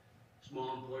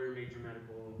 small employer major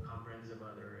medical, comprehensive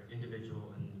other, individual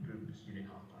and group student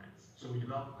health plans. So we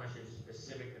developed questions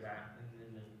specific to that, and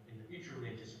then in the future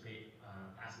we anticipate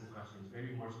asking questions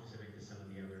maybe more specific to some of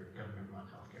the other government-run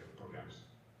healthcare programs.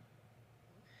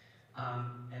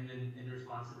 And then in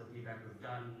response to the feedback we've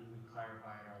done, we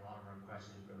clarified a lot of our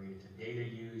questions related to data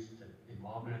use, to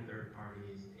involvement of third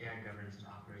parties, AI governance, to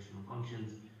operational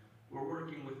functions. We're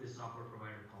working with this software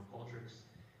provider called Qualtrics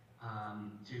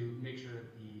to make sure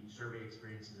that the survey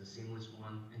experience is a seamless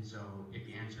one. And so if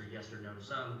you answer yes or no to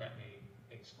some, that may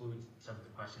exclude some of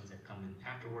the questions that come in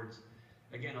afterwards.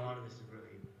 Again, a lot of this is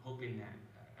really hoping that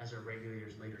as our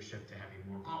regulators later shift to having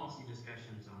more policy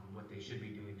discussions on what they should be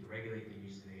doing to regulate the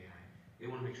use of AI, they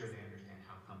want to make sure they understand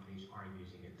how companies are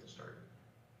using it to start.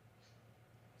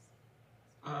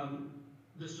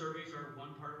 The surveys are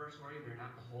one part of our story. They're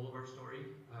not the whole of our story.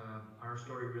 Our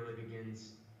story really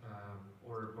begins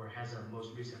or has a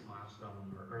most recent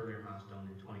milestone or earlier milestone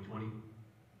in 2020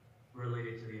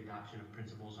 related to the adoption of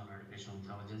principles on artificial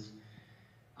intelligence.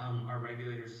 Our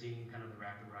regulators seeing kind of the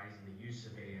rapid rise in the use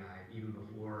of AI even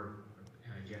before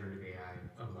generative AI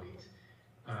of late.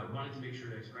 Wanted to make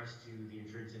sure to express to the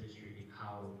insurance industry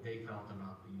how they felt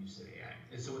about the use of AI.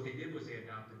 And so what they did was they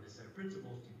adopted this set of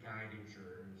principles to guide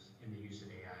insurers in the use of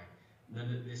AI.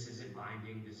 None of this isn't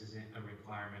binding, this isn't a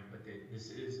requirement, but this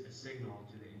is a signal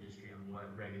to the industry on what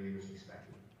regulators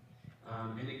expect.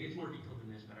 And it gets more detailed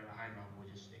than this, but at a high level, we're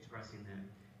just expressing that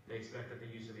they expect that the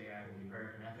use of AI will be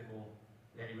fair and ethical,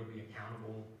 that it'll be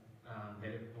accountable, that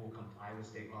it will comply with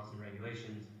state laws and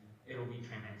regulations, it'll be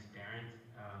transparent,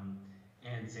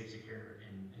 and safe, secure,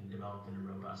 and developed in a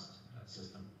robust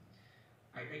system.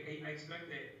 I expect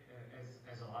that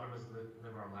as a lot of us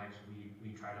live our lives,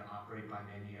 we try to operate by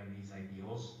many of these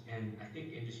ideals, and I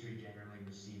think industry generally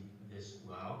received this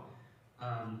well.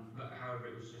 But however,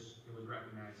 it was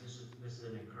recognized. This is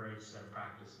an encouraged set of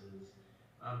practices.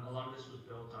 A lot of this was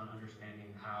built on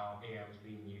understanding how AI was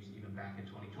being used even back in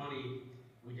 2020.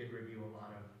 We did review a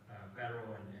lot of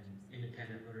federal and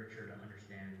independent literature to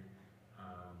understand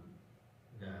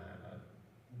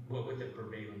what the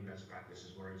prevailing best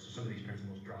practices were. And so some of these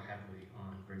principles draw heavily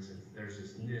on, for instance, there's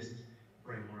this NIST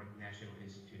framework, National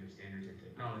Institute of Standards and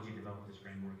Technology, developed this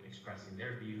framework expressing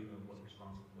their view of what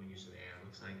responsible use of AI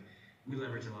looks like. We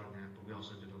leverage a lot of that, but we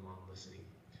also did a lot of listening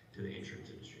to the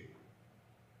insurance industry.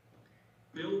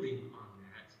 Building on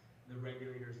that, the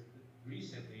regulators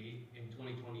recently, in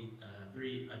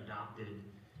 2023, adopted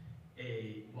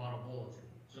a model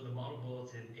bulletin. So the model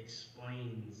bulletin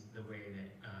explains the way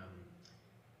that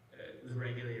the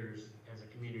regulators as a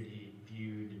community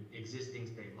viewed existing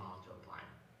state law to apply.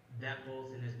 That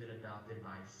bulletin has been adopted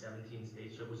by 17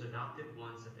 states, so it was adopted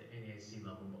once at the NAIC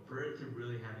level, but for it to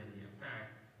really have any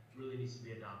effect, it really needs to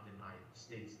be adopted by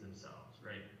states themselves,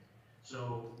 right?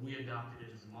 So we adopted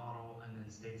it as a model, and then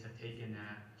states have taken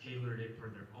that, tailored it for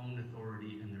their own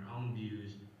authority and their own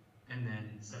views, and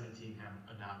then 17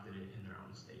 have adopted it in their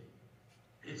own state.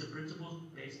 It's a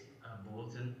principles-based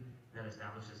bulletin that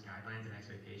establishes guidelines and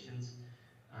expectations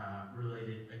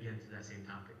related, again, to that same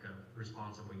topic of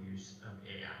responsible use of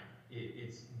AI.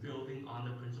 It's building on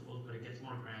the principles, but it gets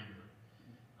more granular.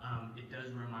 It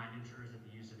does remind insurers that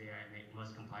the use of AI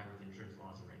must comply with insurance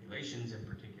laws and regulations, in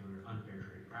particular unfair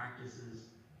trade practices.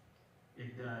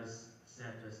 It does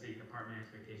set the State Department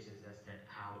expectations as to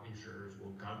how insurers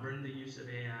will govern the use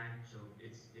of AI. So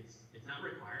it's not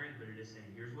requiring, but it is saying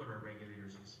here's what our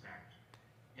regulators expect.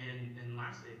 And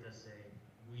lastly, it does say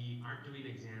we aren't doing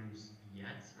exams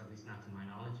yet, at least not to my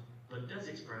knowledge, but it does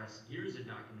express here's the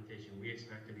documentation we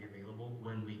expect to be available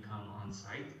when we come on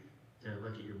site to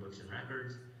look at your books and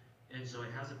records. And so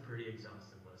it has a pretty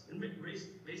exhaustive list. And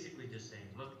basically just saying,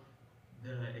 look,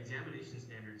 the examination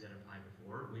standards that apply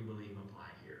before, we believe apply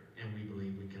here. And we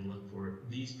believe we can look for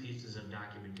these pieces of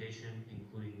documentation,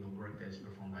 including the work that is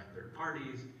performed by third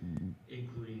parties,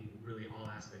 including really all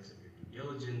aspects of your due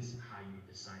diligence, how you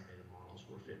decide that the models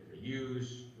were fit for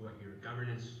use, what your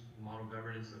governance, model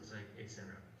governance looks like, etc.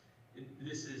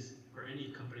 This is, for any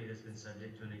company that's been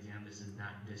subject to an exam, this is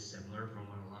not dissimilar from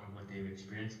a lot of what they've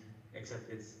experienced,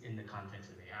 except it's in the context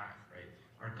of AI, right?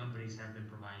 Our companies have been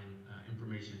providing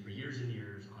information for years and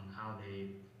years on how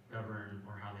they govern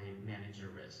or how they manage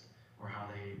their risk, or how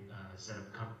they set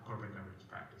up corporate governance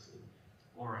practices,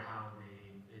 or how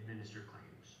they administer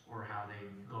claims, or how they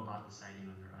go about deciding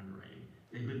on their underwriting.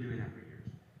 They've been doing that for years.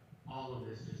 All of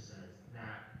this just says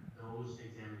that those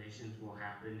examinations will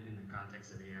happen in the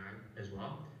context of AI as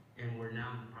well, and we're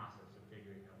now in the process of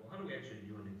figuring out, well, how do we actually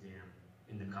do an exam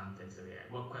in the context of AI?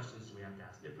 What questions do we have to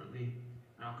ask differently?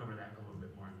 And I'll cover that a little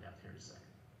bit more in depth here in a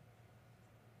second.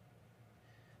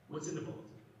 What's in the bulletin?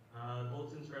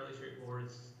 Bulletin's fairly straightforward.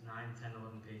 It's 9, 10,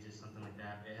 11 pages, something like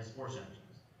that. It has 4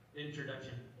 sections.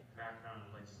 Introduction, background,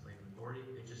 and legislative authority.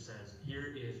 It just says,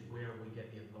 here is where we get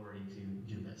the authority to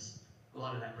do this. A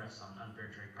lot of that rests on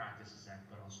Unfair Trade Practices Act,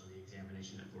 but also the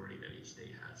examination authority that each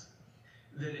state has.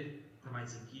 Then it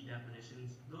provides some key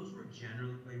definitions. Those were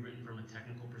generally written from a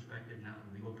technical perspective, not a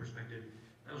legal perspective.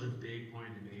 That was a big point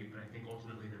of debate, but I think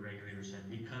ultimately the regulator said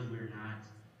because we're not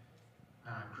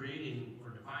creating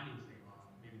or defining state law,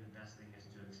 maybe the best thing is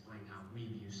to explain how we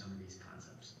view some of these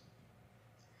concepts.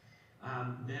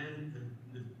 Then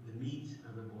the meat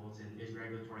of the bulletin is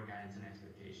regulatory guidance and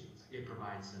expectations. It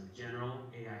provides some general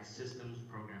AI systems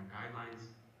program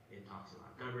guidelines. It talks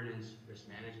about governance, risk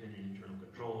management, and internal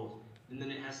controls. And then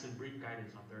it has some brief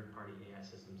guidance on third-party AI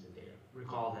systems and data.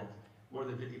 Recall that more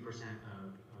than 50%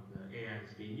 of the AI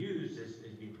that's being used is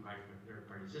being provided from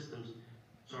third-party systems.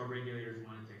 So our regulators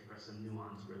wanted to express some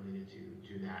nuance related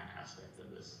to that aspect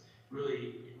of this,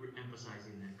 really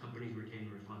emphasizing that companies retain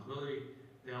the responsibility.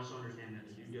 They also understand that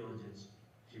the due diligence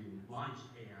to launch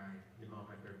AI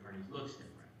developed by third parties looks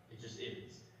different. It just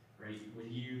is, right?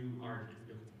 When you are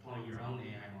deploying your own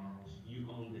AI models, you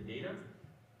own the data,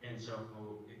 and so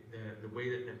the way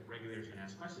that the regulators can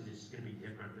ask questions is going to be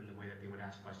different than the way that they would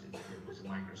ask questions if it was a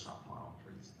Microsoft model,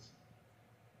 for instance.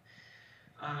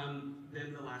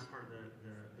 Then the last part of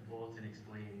the bulletin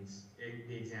explains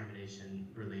the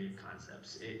examination-related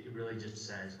concepts. It really just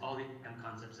says all the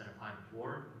concepts that applied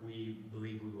before, we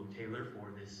believe we will tailor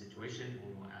for this situation,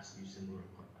 and we will ask you similar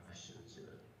questions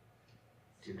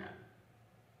to that.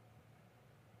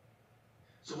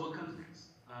 So what comes next?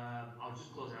 I'll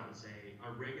just close out and say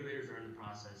our regulators are in the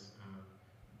process of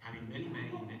having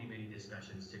many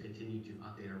discussions to continue to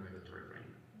update our regulatory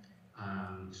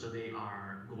framework. So they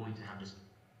are going to have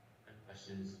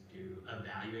questions to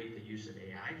evaluate the use of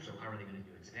AI. So how are they going to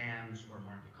do exams or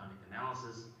market conduct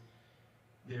analysis?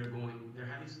 They're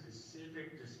having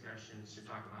specific discussions to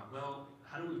talk about, well,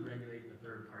 how do we regulate the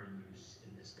third-party use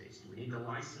in this space? Do we need to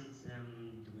license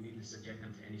them? Do we need to subject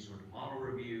them to any sort of model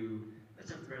review?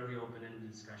 That's a fairly open-ended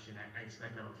discussion. I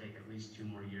expect that'll take at least 2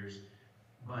 more years.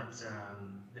 But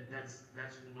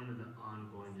that's one of the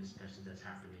ongoing discussions that's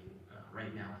happening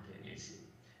right now at the NAC.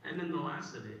 And then the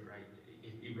last of it, right,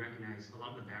 you recognize a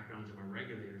lot of the backgrounds of our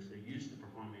regulators, they're used to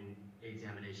performing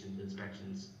examinations,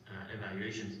 inspections,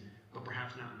 evaluations, but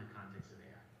perhaps not in the context of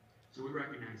AI. So we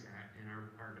recognize that, and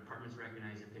our departments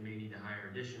recognize that they may need to hire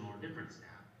additional or different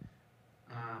staff.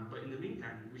 But in the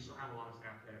meantime, we still have a lot of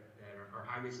staff that are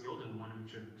highly skilled and want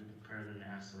to prepare them to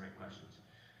ask the right questions.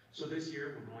 So this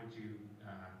year, we're going to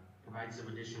provide some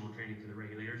additional training to the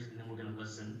regulators, and then we're going to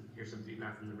listen, hear some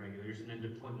feedback from the regulators, and then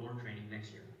deploy more training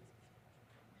next year.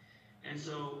 And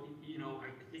so, you know, I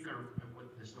think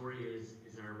what the story is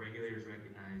our regulators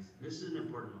recognize this is an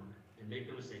important moment. And make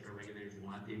no mistake, our regulators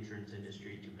want the insurance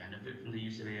industry to benefit from the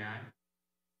use of AI,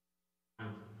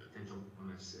 potential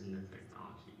promise in the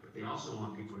technology, but they also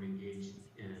want people to engage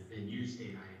and use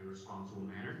AI in a responsible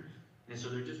manner. And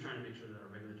so they're just trying to make sure that our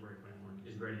regulatory framework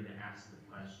is ready to ask the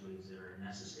questions that are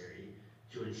necessary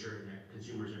to ensure that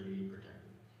consumers are being protected.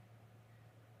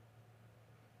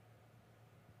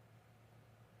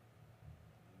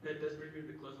 That does bring me to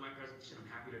the close of my presentation. I'm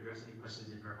happy to address any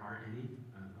questions if there are any.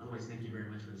 Otherwise, thank you very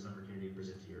much for this opportunity to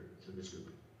present to this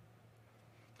group.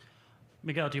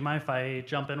 Miguel, do you mind if I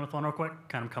jump in with one real quick?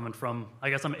 Kind of coming from,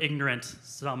 I guess I'm ignorant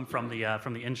some from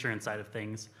the insurance side of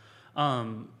things.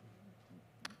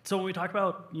 So when we talk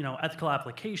about ethical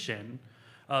application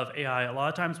of AI, a lot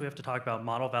of times we have to talk about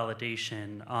model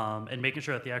validation and making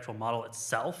sure that the actual model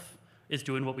itself is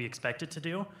doing what we expect it to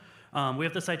do. We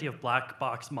have this idea of black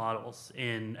box models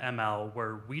in ML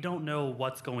where we don't know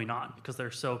what's going on because they're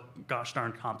so gosh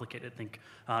darn complicated. Think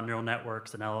neural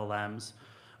networks and LLMs.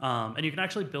 And you can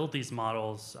actually build these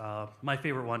models. My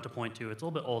favorite one to point to, it's a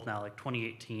little bit old now, like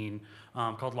 2018,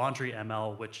 called Laundry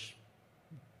ML, which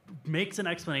makes an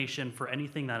explanation for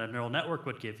anything that a neural network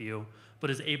would give you, but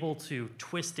is able to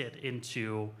twist it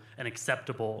into an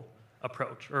acceptable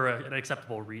approach or an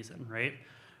acceptable reason, right?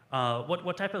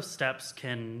 What type of steps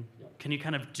can you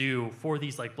kind of do for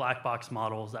these like black box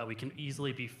models that we can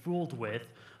easily be fooled with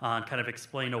and kind of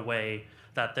explain away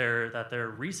that their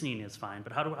reasoning is fine,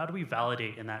 but how do we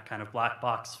validate in that kind of black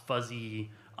box, fuzzy,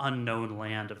 unknown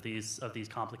land of these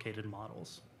complicated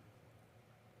models?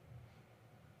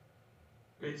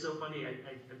 It's so funny.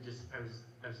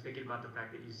 I was thinking about the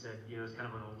fact that you said it's kind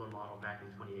of an older model back in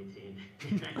 2018.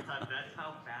 I thought that's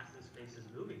how fast this space is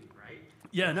moving, right?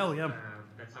 Yeah, no, yeah.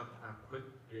 That's how quick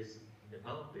it is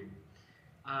developing.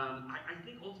 I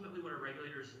think ultimately what our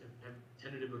regulators have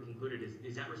tentatively concluded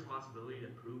is that responsibility to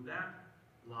prove that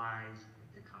lies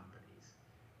with the companies.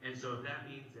 And so if that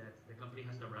means that the company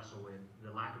has to wrestle with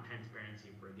the lack of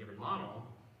transparency for a given model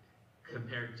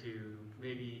compared to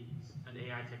maybe an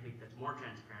AI technique that's more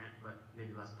transparent but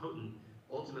maybe less potent,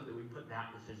 ultimately we put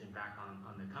that decision back on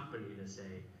the company to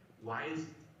say, why is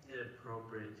it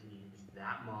appropriate to use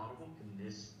that model in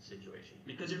this situation?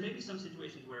 Because there may be some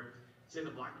situations where, say, the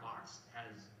black box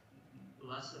has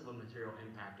less of a material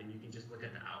impact and you can just look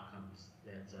at the outcomes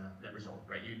that result,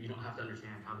 right? You don't have to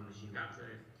understand how the machine got to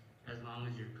it as long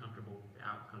as you're comfortable with the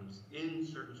outcomes in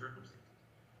certain circumstances.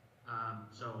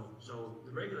 So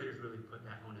the regulators really put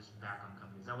that onus back on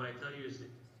companies. Now, what I tell you is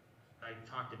that I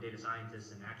talk to data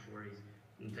scientists and actuaries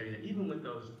and tell you that even with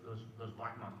those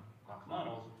black box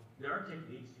models, there are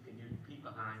techniques you can do to peek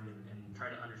behind and try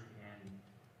to understand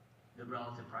the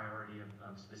relative priority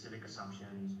of specific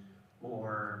assumptions,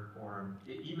 or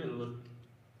even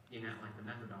looking at like the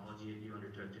methodology that you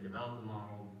undertook to develop the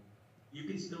model. You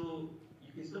can still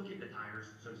kick the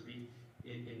tires, so to speak,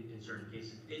 in certain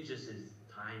cases. It just is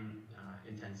time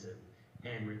intensive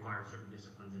and requires certain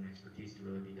disciplines and expertise to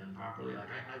really be done properly. Like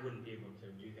I wouldn't be able to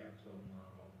do that to a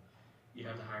model. You'd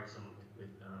have to hire someone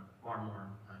with far more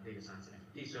data science and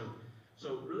expertise.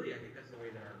 So really, I think that's the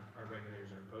way that our regulators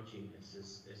are approaching this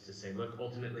is to say, look,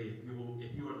 ultimately,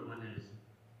 if you are the one that is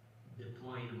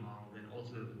deploying a model, then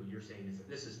ultimately what you're saying is that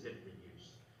this is fit for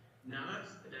use. Now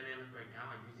that's the dynamic right now.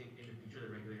 I do think in the future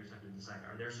the regulators have to decide,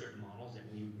 are there certain models that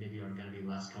we maybe are going to be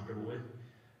less comfortable with?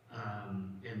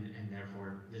 And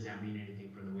therefore, does that mean anything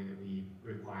for the way that we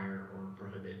require or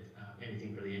prohibit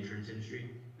anything for the insurance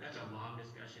industry? That's a long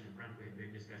discussion and frankly a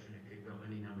big discussion that could go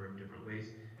any number of different ways,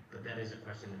 but that is a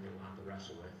question that they will have to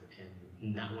wrestle with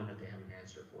and not one that they have an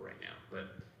answer for right now.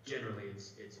 But generally,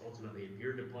 it's ultimately, if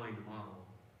you're deploying the model,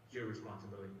 it's your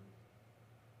responsibility.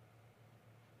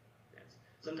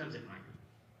 Sometimes it might be,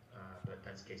 but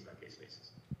that's case-by-case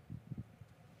basis.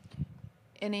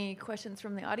 Any questions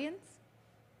from the audience?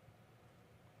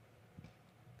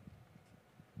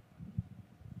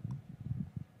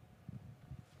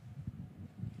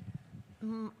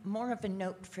 More of a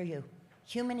note for you.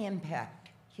 Human impact,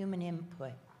 human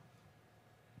input.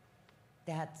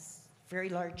 That's very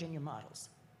large in your models.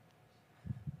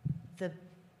 The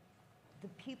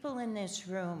people in this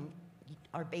room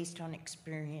are based on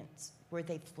experience, where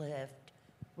they've lived,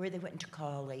 where they went to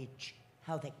college,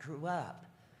 how they grew up.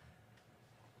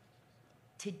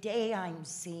 Today I'm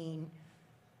seeing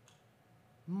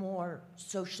more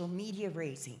social media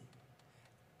raising.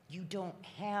 You don't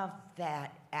have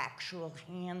that actual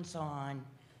hands-on,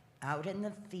 out in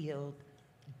the field,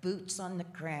 boots on the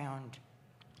ground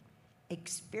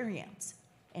experience.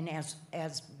 And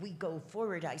as we go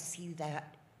forward, I see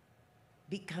that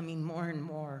becoming more and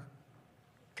more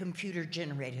computer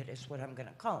generated is what I'm going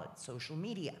to call it, social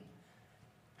media.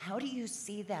 How do you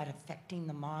see that affecting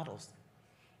the models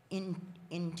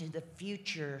into the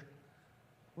future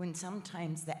when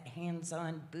sometimes that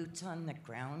hands-on, boots on the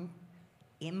ground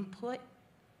input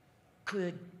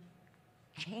could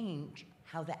change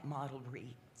how that model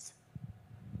reads?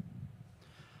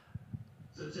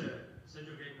 So it's such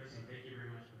a great question. Thank you very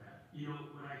much for that.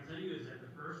 What I tell you is that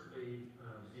the first wave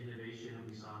of innovation that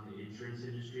we saw in the insurance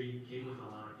industry came with a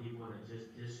lot of people that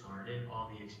just discarded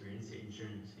all the experience the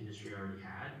insurance industry already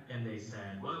had, and they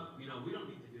said, well, we don't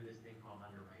need to do this thing called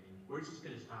underwriting. We're just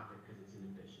going to stop it because it's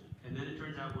inefficient. And then it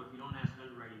turns out, well, if you don't ask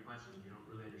underwriting questions, you don't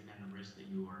really understand the risk that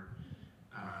you are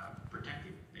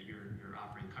protecting, that you're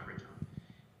offering coverage on.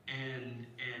 And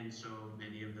so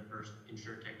many of the first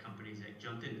insurtech companies that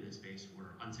jumped into this space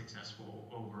were unsuccessful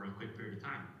over a quick period of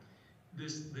time.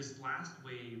 This last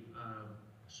wave of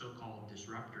so-called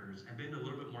disruptors have been a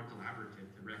little bit more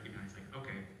collaborative to recognize, like,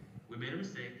 okay, we made a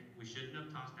mistake. We shouldn't have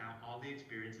tossed out all the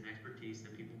experience and expertise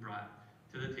that people brought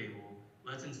to the table.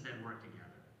 Let's instead work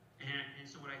together. And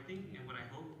so what I think and what I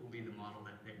hope will be the model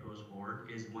that goes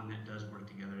forward is one that does work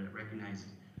together, that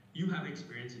recognizes you have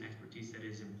experience and expertise that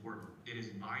is important. It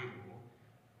is vital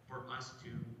for us to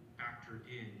factor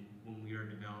in when we are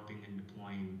developing and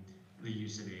deploying the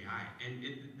use of AI. And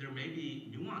there may be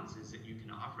nuances that you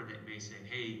can offer that may say,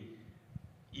 hey,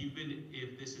 even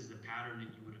if this is the pattern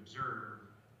that you would observe,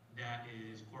 that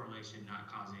is correlation, not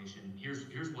causation. Here's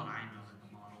what I know that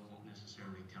the model won't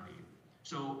necessarily tell you.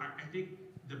 So I think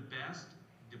the best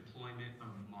deployment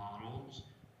of models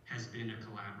has been a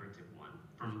collaborative one,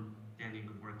 from understanding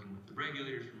of working with the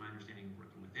regulators, from my understanding of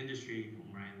working with industry,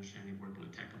 from my understanding of working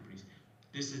with tech companies.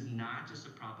 This is not just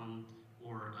a problem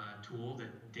or a tool that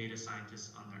data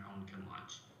scientists on their own can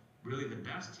launch. Really, the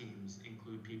best teams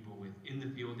include people with in the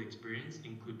field experience,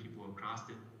 include people across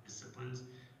the disciplines,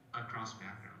 across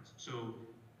backgrounds. So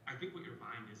I think what you'll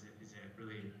find is that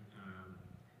really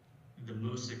the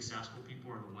most successful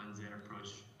people are the ones that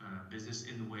approach business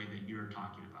in the way that you're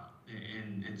talking about.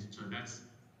 And so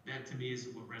that to me is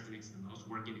what resonates the most,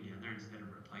 working together instead of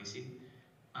replacing.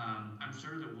 I'm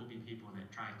sure there will be people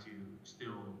that try to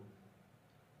still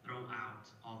throw out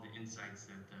all the insights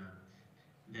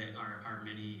that our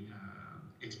many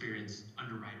experienced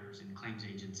underwriters and claims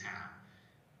agents have.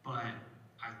 But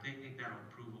I think that'll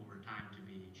prove over time to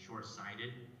be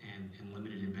short-sighted and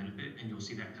limited in benefit, and you'll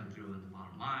see that come through in the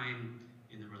bottom line,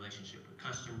 in the relationship with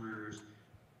customers,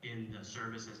 in the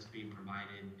service that's being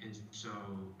provided. And so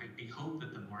I hope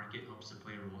that the market helps to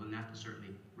play a role in that, but certainly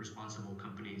responsible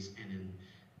companies and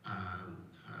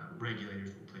regulators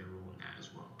will play a role in that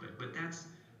as well. But that's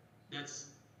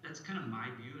kind of my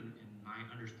view and my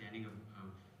understanding of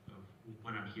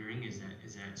what I'm hearing is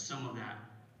that some of that,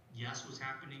 yes, was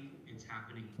happening, it's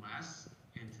happening less,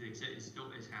 and to the extent it still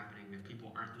is happening that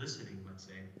people aren't listening, let's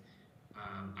say,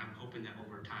 I'm hoping that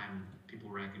over time people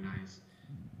recognize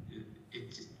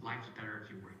life's better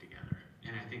if you work together.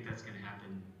 And I think that's going to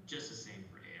happen just the same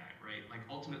for AI, right? Like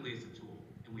ultimately it's a tool,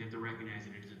 and we have to recognize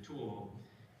that it is a tool.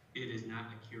 It is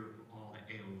not a cure for all that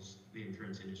ails the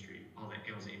insurance industry, all that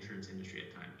ails the insurance industry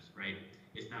at times, right?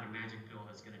 It's not a magic pill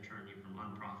that's going to turn you from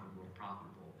unprofitable to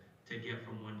profitable, to get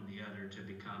from one to the other, to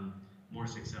become more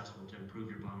successful, to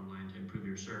improve your bottom line, to improve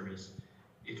your service.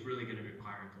 It's really going to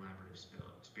require a collaborative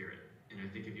spirit. And I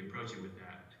think if you approach it with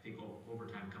that, I think over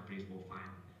time companies will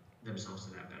find themselves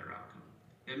to that better outcome.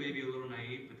 That may be a little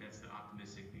naive, but that's the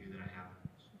optimistic view that I have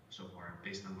so far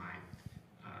based on my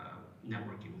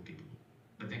networking with people.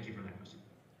 But thank you for that question.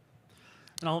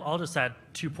 And I'll just add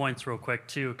 2 points real quick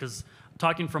too, because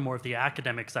talking from more of the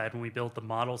academic side, when we build the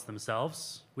models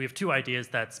themselves, we have 2 ideas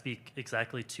that speak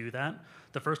exactly to that.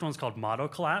 The first one's called model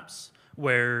collapse,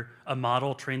 where a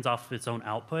model trains off of its own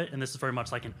output, and this is very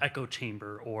much like an echo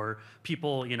chamber, or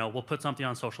people, will put something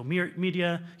on social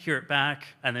media, hear it back,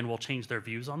 and then we'll change their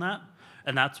views on that.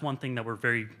 And that's one thing that we're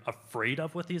very afraid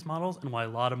of with these models, and why a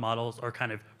lot of models are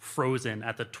kind of frozen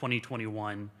at the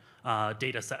 2021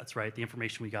 data sets, right? The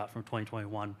information we got from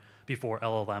 2021 before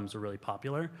LLMs are really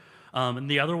popular. And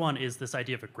the other one is this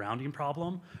idea of a grounding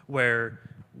problem, where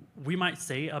we might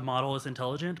say a model is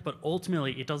intelligent, but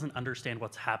ultimately it doesn't understand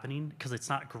what's happening because it's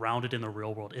not grounded in the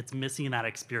real world. It's missing that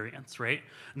experience, right?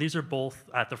 And these are both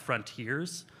at the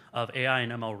frontiers of AI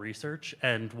and ML research,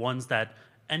 and ones that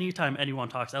anytime anyone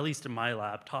talks, at least in my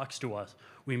lab, talks to us,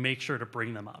 we make sure to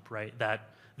bring them up, right? That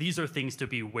these are things to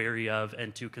be wary of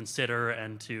and to consider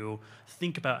and to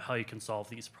think about how you can solve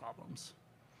these problems.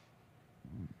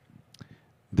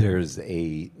 There's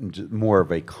more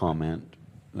of a comment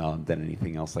than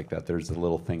anything else like that. There's a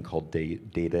little thing called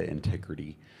data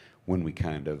integrity when we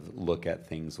kind of look at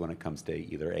things when it comes to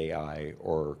either AI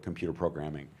or computer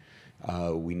programming.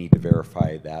 We need to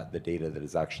verify that the data that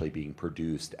is actually being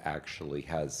produced actually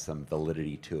has some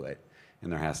validity to it,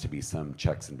 and there has to be some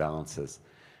checks and balances.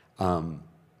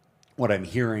 What I'm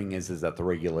hearing is that the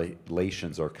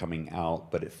regulations are coming out,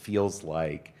 but it feels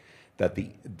like that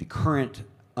the current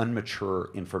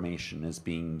unmature information is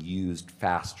being used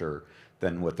faster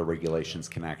than what the regulations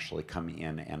can actually come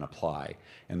in and apply.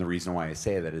 And the reason why I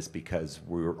say that is because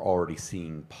we're already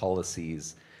seeing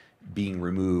policies being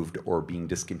removed or being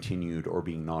discontinued or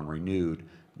being non-renewed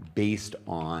based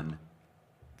on,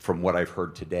 from what I've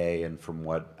heard today and from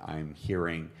what I'm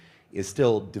hearing, is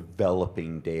still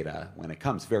developing data when it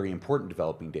comes. Very important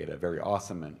developing data, very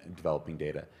awesome and developing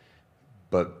data.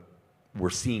 But we're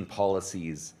seeing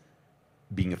policies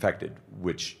being affected,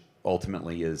 which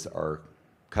ultimately is our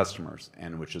customers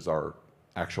and which is our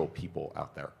actual people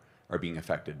out there are being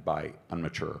affected by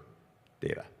immature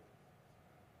data.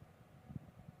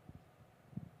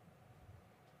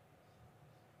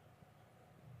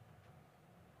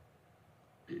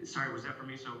 Sorry, was that for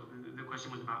me? So the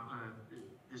question was about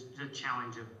the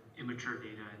challenge of immature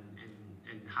data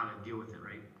and how to deal with it,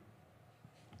 right?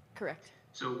 Correct.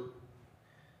 So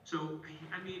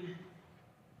I mean,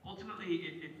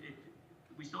 ultimately,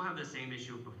 we still have the same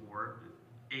issue of before.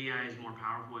 AI is more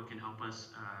powerful. It can help us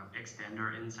extend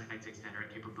our insights, extend our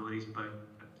capabilities. But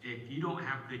if you don't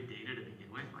have good data to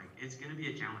begin with, like, it's going to be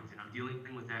a challenge. And I'm dealing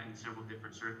with that in several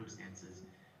different circumstances.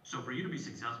 So for you to be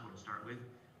successful to start with,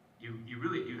 you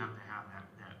really do have to have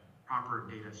that proper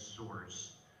data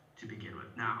source to begin with.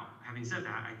 Now, having said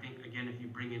that, I think, again, if you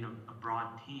bring in a broad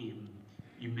team,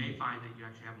 you may find that you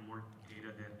actually have more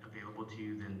data available to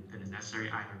you than is necessary,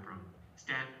 either from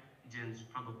stat gens,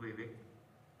 publicly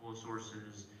available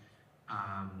sources,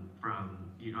 from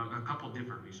a couple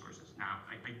different resources. Now,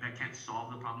 that can't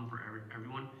solve the problem for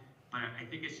everyone, but I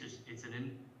think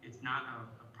it's not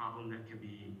a problem that can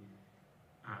be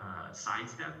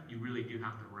sidestepped. You really do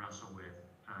have to wrestle with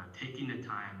taking the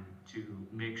time to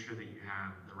make sure that you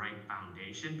have the right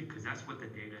foundation, because that's what the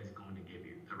data is going to give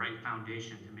you. The right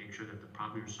foundation to make sure that the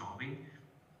problem you're solving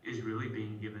is really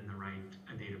being given the right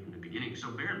data from the beginning.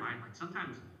 So bear in mind, like,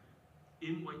 sometimes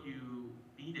in what you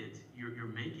feed it, you're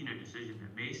making a decision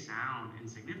that may sound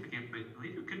insignificant, but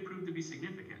later could prove to be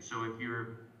significant. So if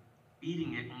you're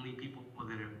feeding it only people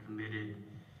that have committed,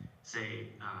 say,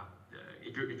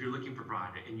 if you're looking for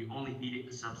fraud and you only feed it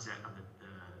a subset of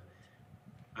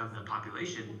the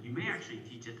population, you may actually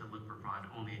teach it to look for fraud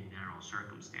only in narrow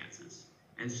circumstances.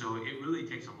 And so it really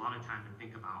takes a lot of time to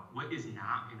think about what is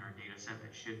not in our data set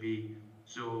that should be.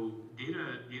 So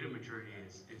data maturity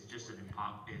is just an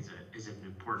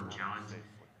important challenge.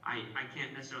 I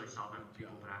can't necessarily solve it for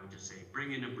people, but I would just say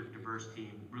bring in a diverse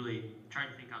team, really try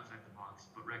to think outside the box,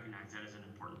 but recognize that is an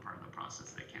important part of the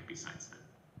process that can't be sidestepped.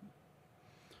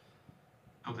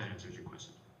 Hope that answers your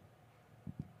question.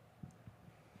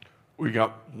 We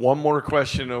got one more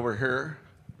question over here.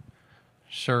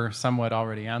 Sure, somewhat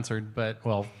already answered, but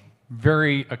well,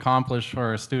 very accomplished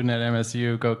for a student at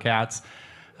MSU. Go Cats.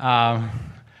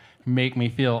 Make me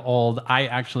feel old. I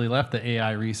actually left the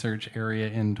AI research area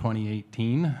in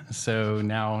 2018, so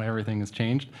now everything has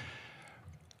changed.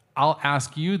 I'll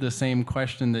ask you the same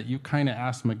question that you kind of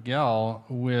asked Miguel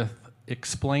with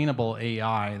explainable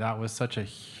AI. That was such a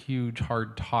huge,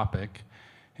 hard topic.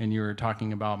 And you were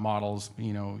talking about models,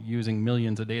 using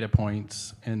millions of data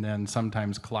points and then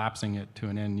sometimes collapsing it to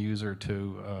an end user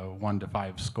to a 1 to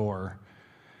 5 score.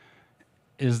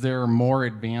 Is there more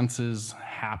advances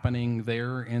happening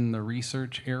there in the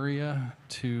research area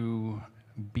to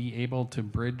be able to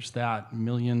bridge that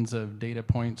millions of data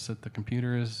points that the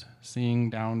computer is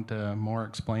seeing down to more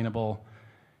explainable,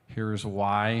 here's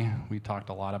why? We talked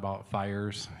a lot about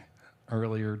fires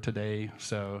earlier today,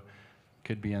 so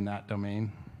could be in that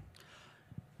domain.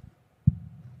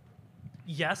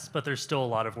 Yes, but there's still a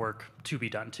lot of work to be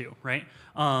done too, right?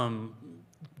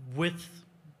 With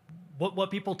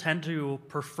what people tend to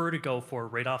prefer to go for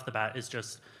right off the bat is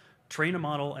just train a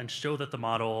model and show that the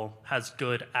model has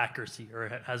good accuracy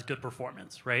or has good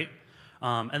performance, right?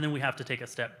 And then we have to take a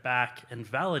step back and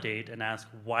validate and ask,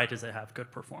 why does it have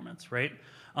good performance, right?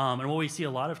 And what we see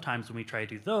a lot of times when we try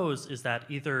to do those is that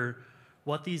either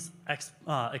what these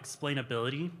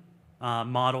explainability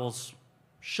models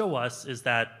show us is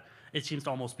that it seems to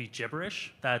almost be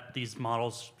gibberish that these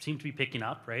models seem to be picking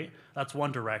up, right? That's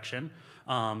one direction.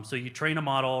 So you train a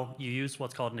model, you use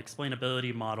what's called an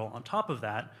explainability model on top of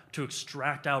that to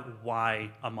extract out why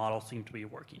a model seemed to be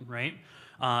working, right?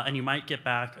 And you might get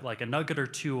back like a nugget or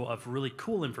two of really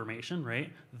cool information, right?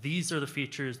 These are the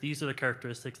features, these are the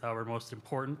characteristics that were most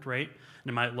important, right? And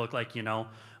it might look like,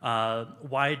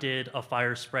 why did a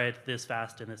fire spread this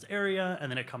fast in this area?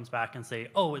 And then it comes back and say,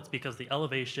 oh, it's because the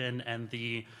elevation and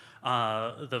the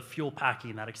fuel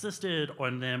packing that existed,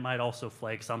 and then it might also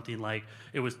flag something like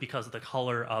it was because of the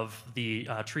color of the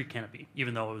tree canopy,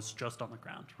 even though it was just on the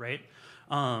ground, right?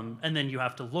 And then you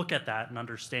have to look at that and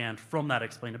understand from that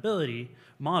explainability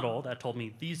model that told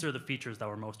me these are the features that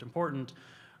were most important,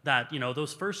 that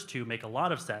those first two make a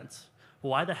lot of sense.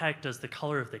 Well, why the heck does the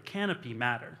color of the canopy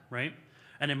matter, right?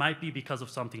 And it might be because of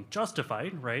something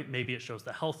justified, right? Maybe it shows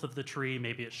the health of the tree.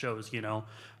 Maybe it shows,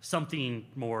 something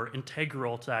more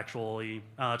integral to the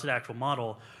actual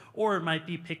model. or it might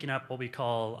be picking up what we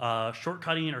call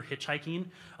shortcutting or hitchhiking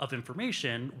of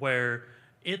information, where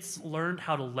it's learned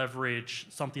how to leverage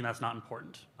something that's not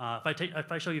important.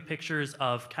 If I show you pictures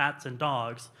of cats and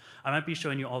dogs, I might be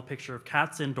showing you all a picture of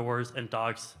cats indoors and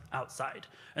dogs outside.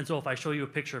 And so if I show you a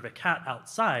picture of a cat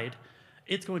outside,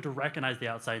 it's going to recognize the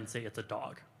outside and say it's a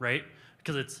dog, right?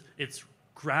 Because it's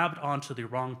grabbed onto the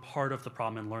wrong part of the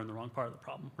problem and learned the wrong part of the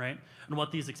problem, right? And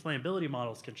what these explainability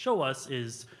models can show us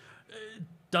is,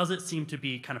 does it seem to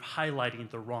be kind of highlighting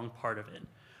the wrong part of it?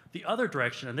 The other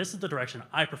direction, and this is the direction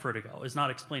I prefer to go, is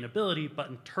not explainability,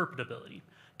 but interpretability.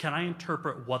 Can I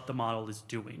interpret what the model is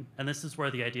doing? And this is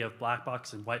where the idea of black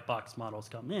box and white box models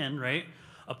come in, right?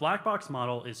 A black box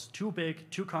model is too big,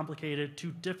 too complicated,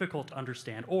 too difficult to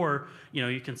understand, or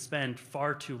you can spend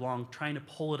far too long trying to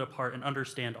pull it apart and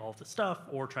understand all of the stuff,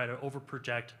 or try to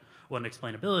overproject what an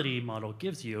explainability model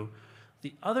gives you.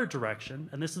 The other direction,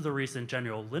 and this is the reason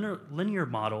general linear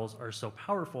models are so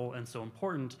powerful and so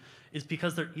important, is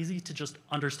because they're easy to just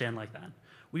understand like that.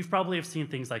 We've probably have seen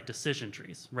things like decision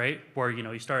trees, right? Where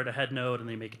you start at a head node and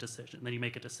then you make a decision, then you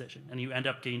make a decision, and you end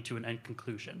up getting to an end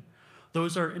conclusion.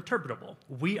 Those are interpretable.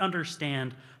 We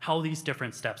understand how these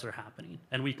different steps are happening,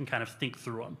 and we can kind of think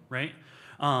through them, right?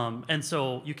 And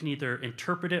so you can either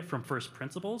interpret it from first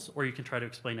principles, or you can try to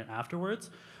explain it afterwards.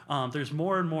 There's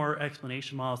more and more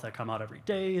explanation models that come out every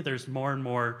day. There's more and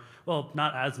more, well,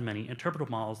 not as many interpretable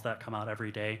models that come out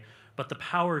every day, but the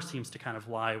power seems to kind of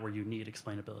lie where you need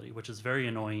explainability, which is very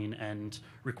annoying and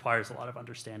requires a lot of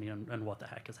understanding and what the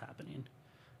heck is happening.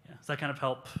 Yeah, does that kind of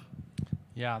help?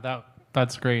 Yeah,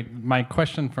 that's great. My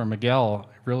question for Miguel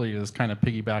really is kind of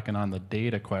piggybacking on the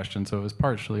data question, so it was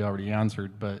partially already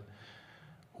answered, but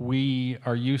we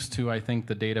are used to, I think,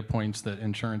 the data points that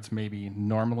insurance maybe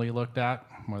normally looked at,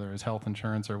 whether it's health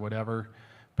insurance or whatever,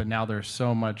 but now there's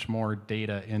so much more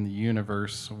data in the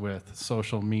universe with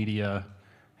social media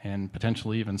and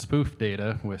potentially even spoof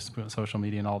data with social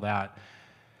media and all that,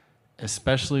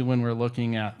 especially when we're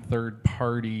looking at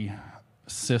third-party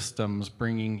systems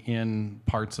bringing in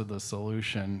parts of the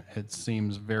solution. It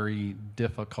seems very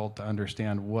difficult to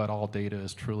understand what all data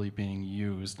is truly being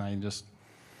used. And I just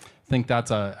think that's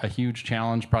a huge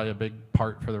challenge, probably a big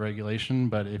part for the regulation,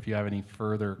 but if you have any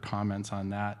further comments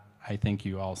on that, I think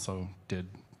you also did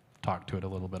talk to it a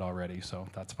little bit already, so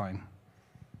that's fine.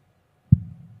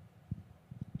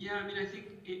 Yeah, I mean, I think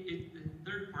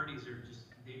third parties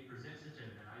they present such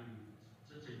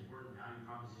an important value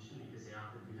proposition because they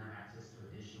often do have access to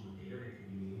additional data that can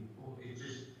be meaningful.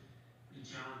 The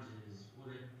challenge is, well,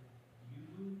 that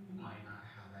you might not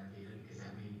have that data because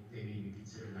they may even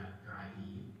consider that their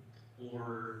IP,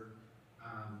 or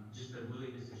just the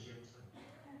willingness to share some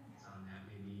on that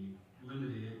may be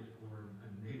limited, or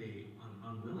maybe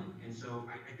unwilling. And so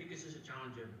I think it's just a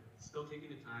challenge of still taking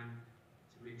the time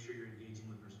to make sure you're engaging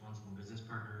with responsible business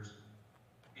partners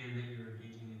and that you're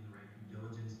engaging in the right due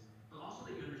diligence, but also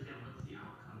that you understand what's the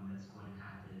outcome that's going to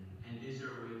happen, and is there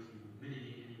a way to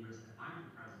mitigate any risk that might be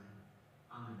present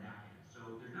on the back end.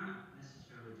 So there's not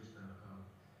necessarily just a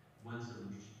one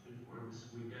solution for this.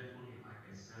 We definitely, like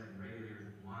I said,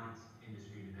 regulators want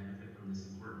industry to benefit from this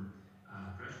important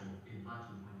threshold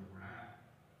inflection point that we're at,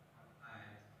 but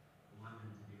we want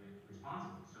them to do it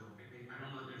responsibly. So I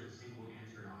don't know that there's a single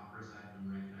answer to offer aside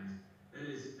from recognize that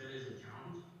is a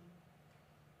challenge.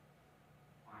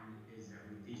 Find is that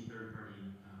with these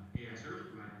third-party AI service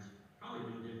providers, probably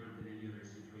no different than any other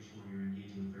situation where you're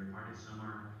engaging with third parties. Some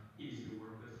are easy to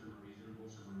work with, some are reasonable,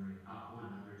 some are very thoughtful,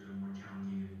 and others are more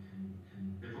challenging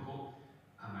and difficult.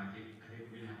 I think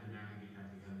we're going to have to navigate that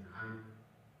together. How do we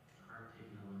start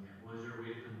taking a look at, well, is there a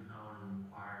way to compel or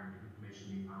require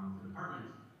information being found with the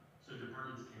departments so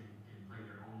departments can play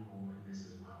their own role in this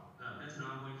as well? That's an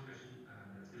ongoing discussion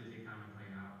that's going to take time to play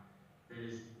out. That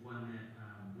is one that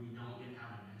we don't yet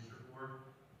have an answer for,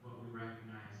 but we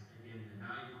recognize, again, the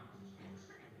value proposition looks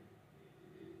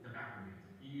the backward hands.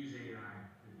 If you use AI,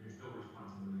 there's still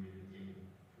responsibility to be taken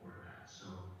for that.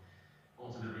 So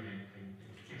ultimately, I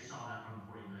can't solve that problem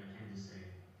for you, but I can just say,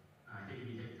 I think if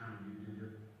you take the time to do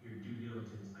your due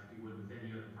diligence like you would with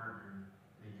any other partner,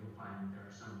 I think you'll find that there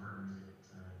are some partners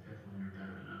that definitely are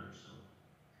better than others. So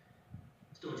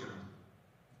still a challenge.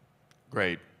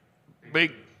 Great.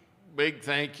 Big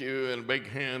thank you and a big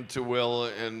hand to Will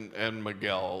and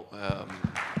Miguel.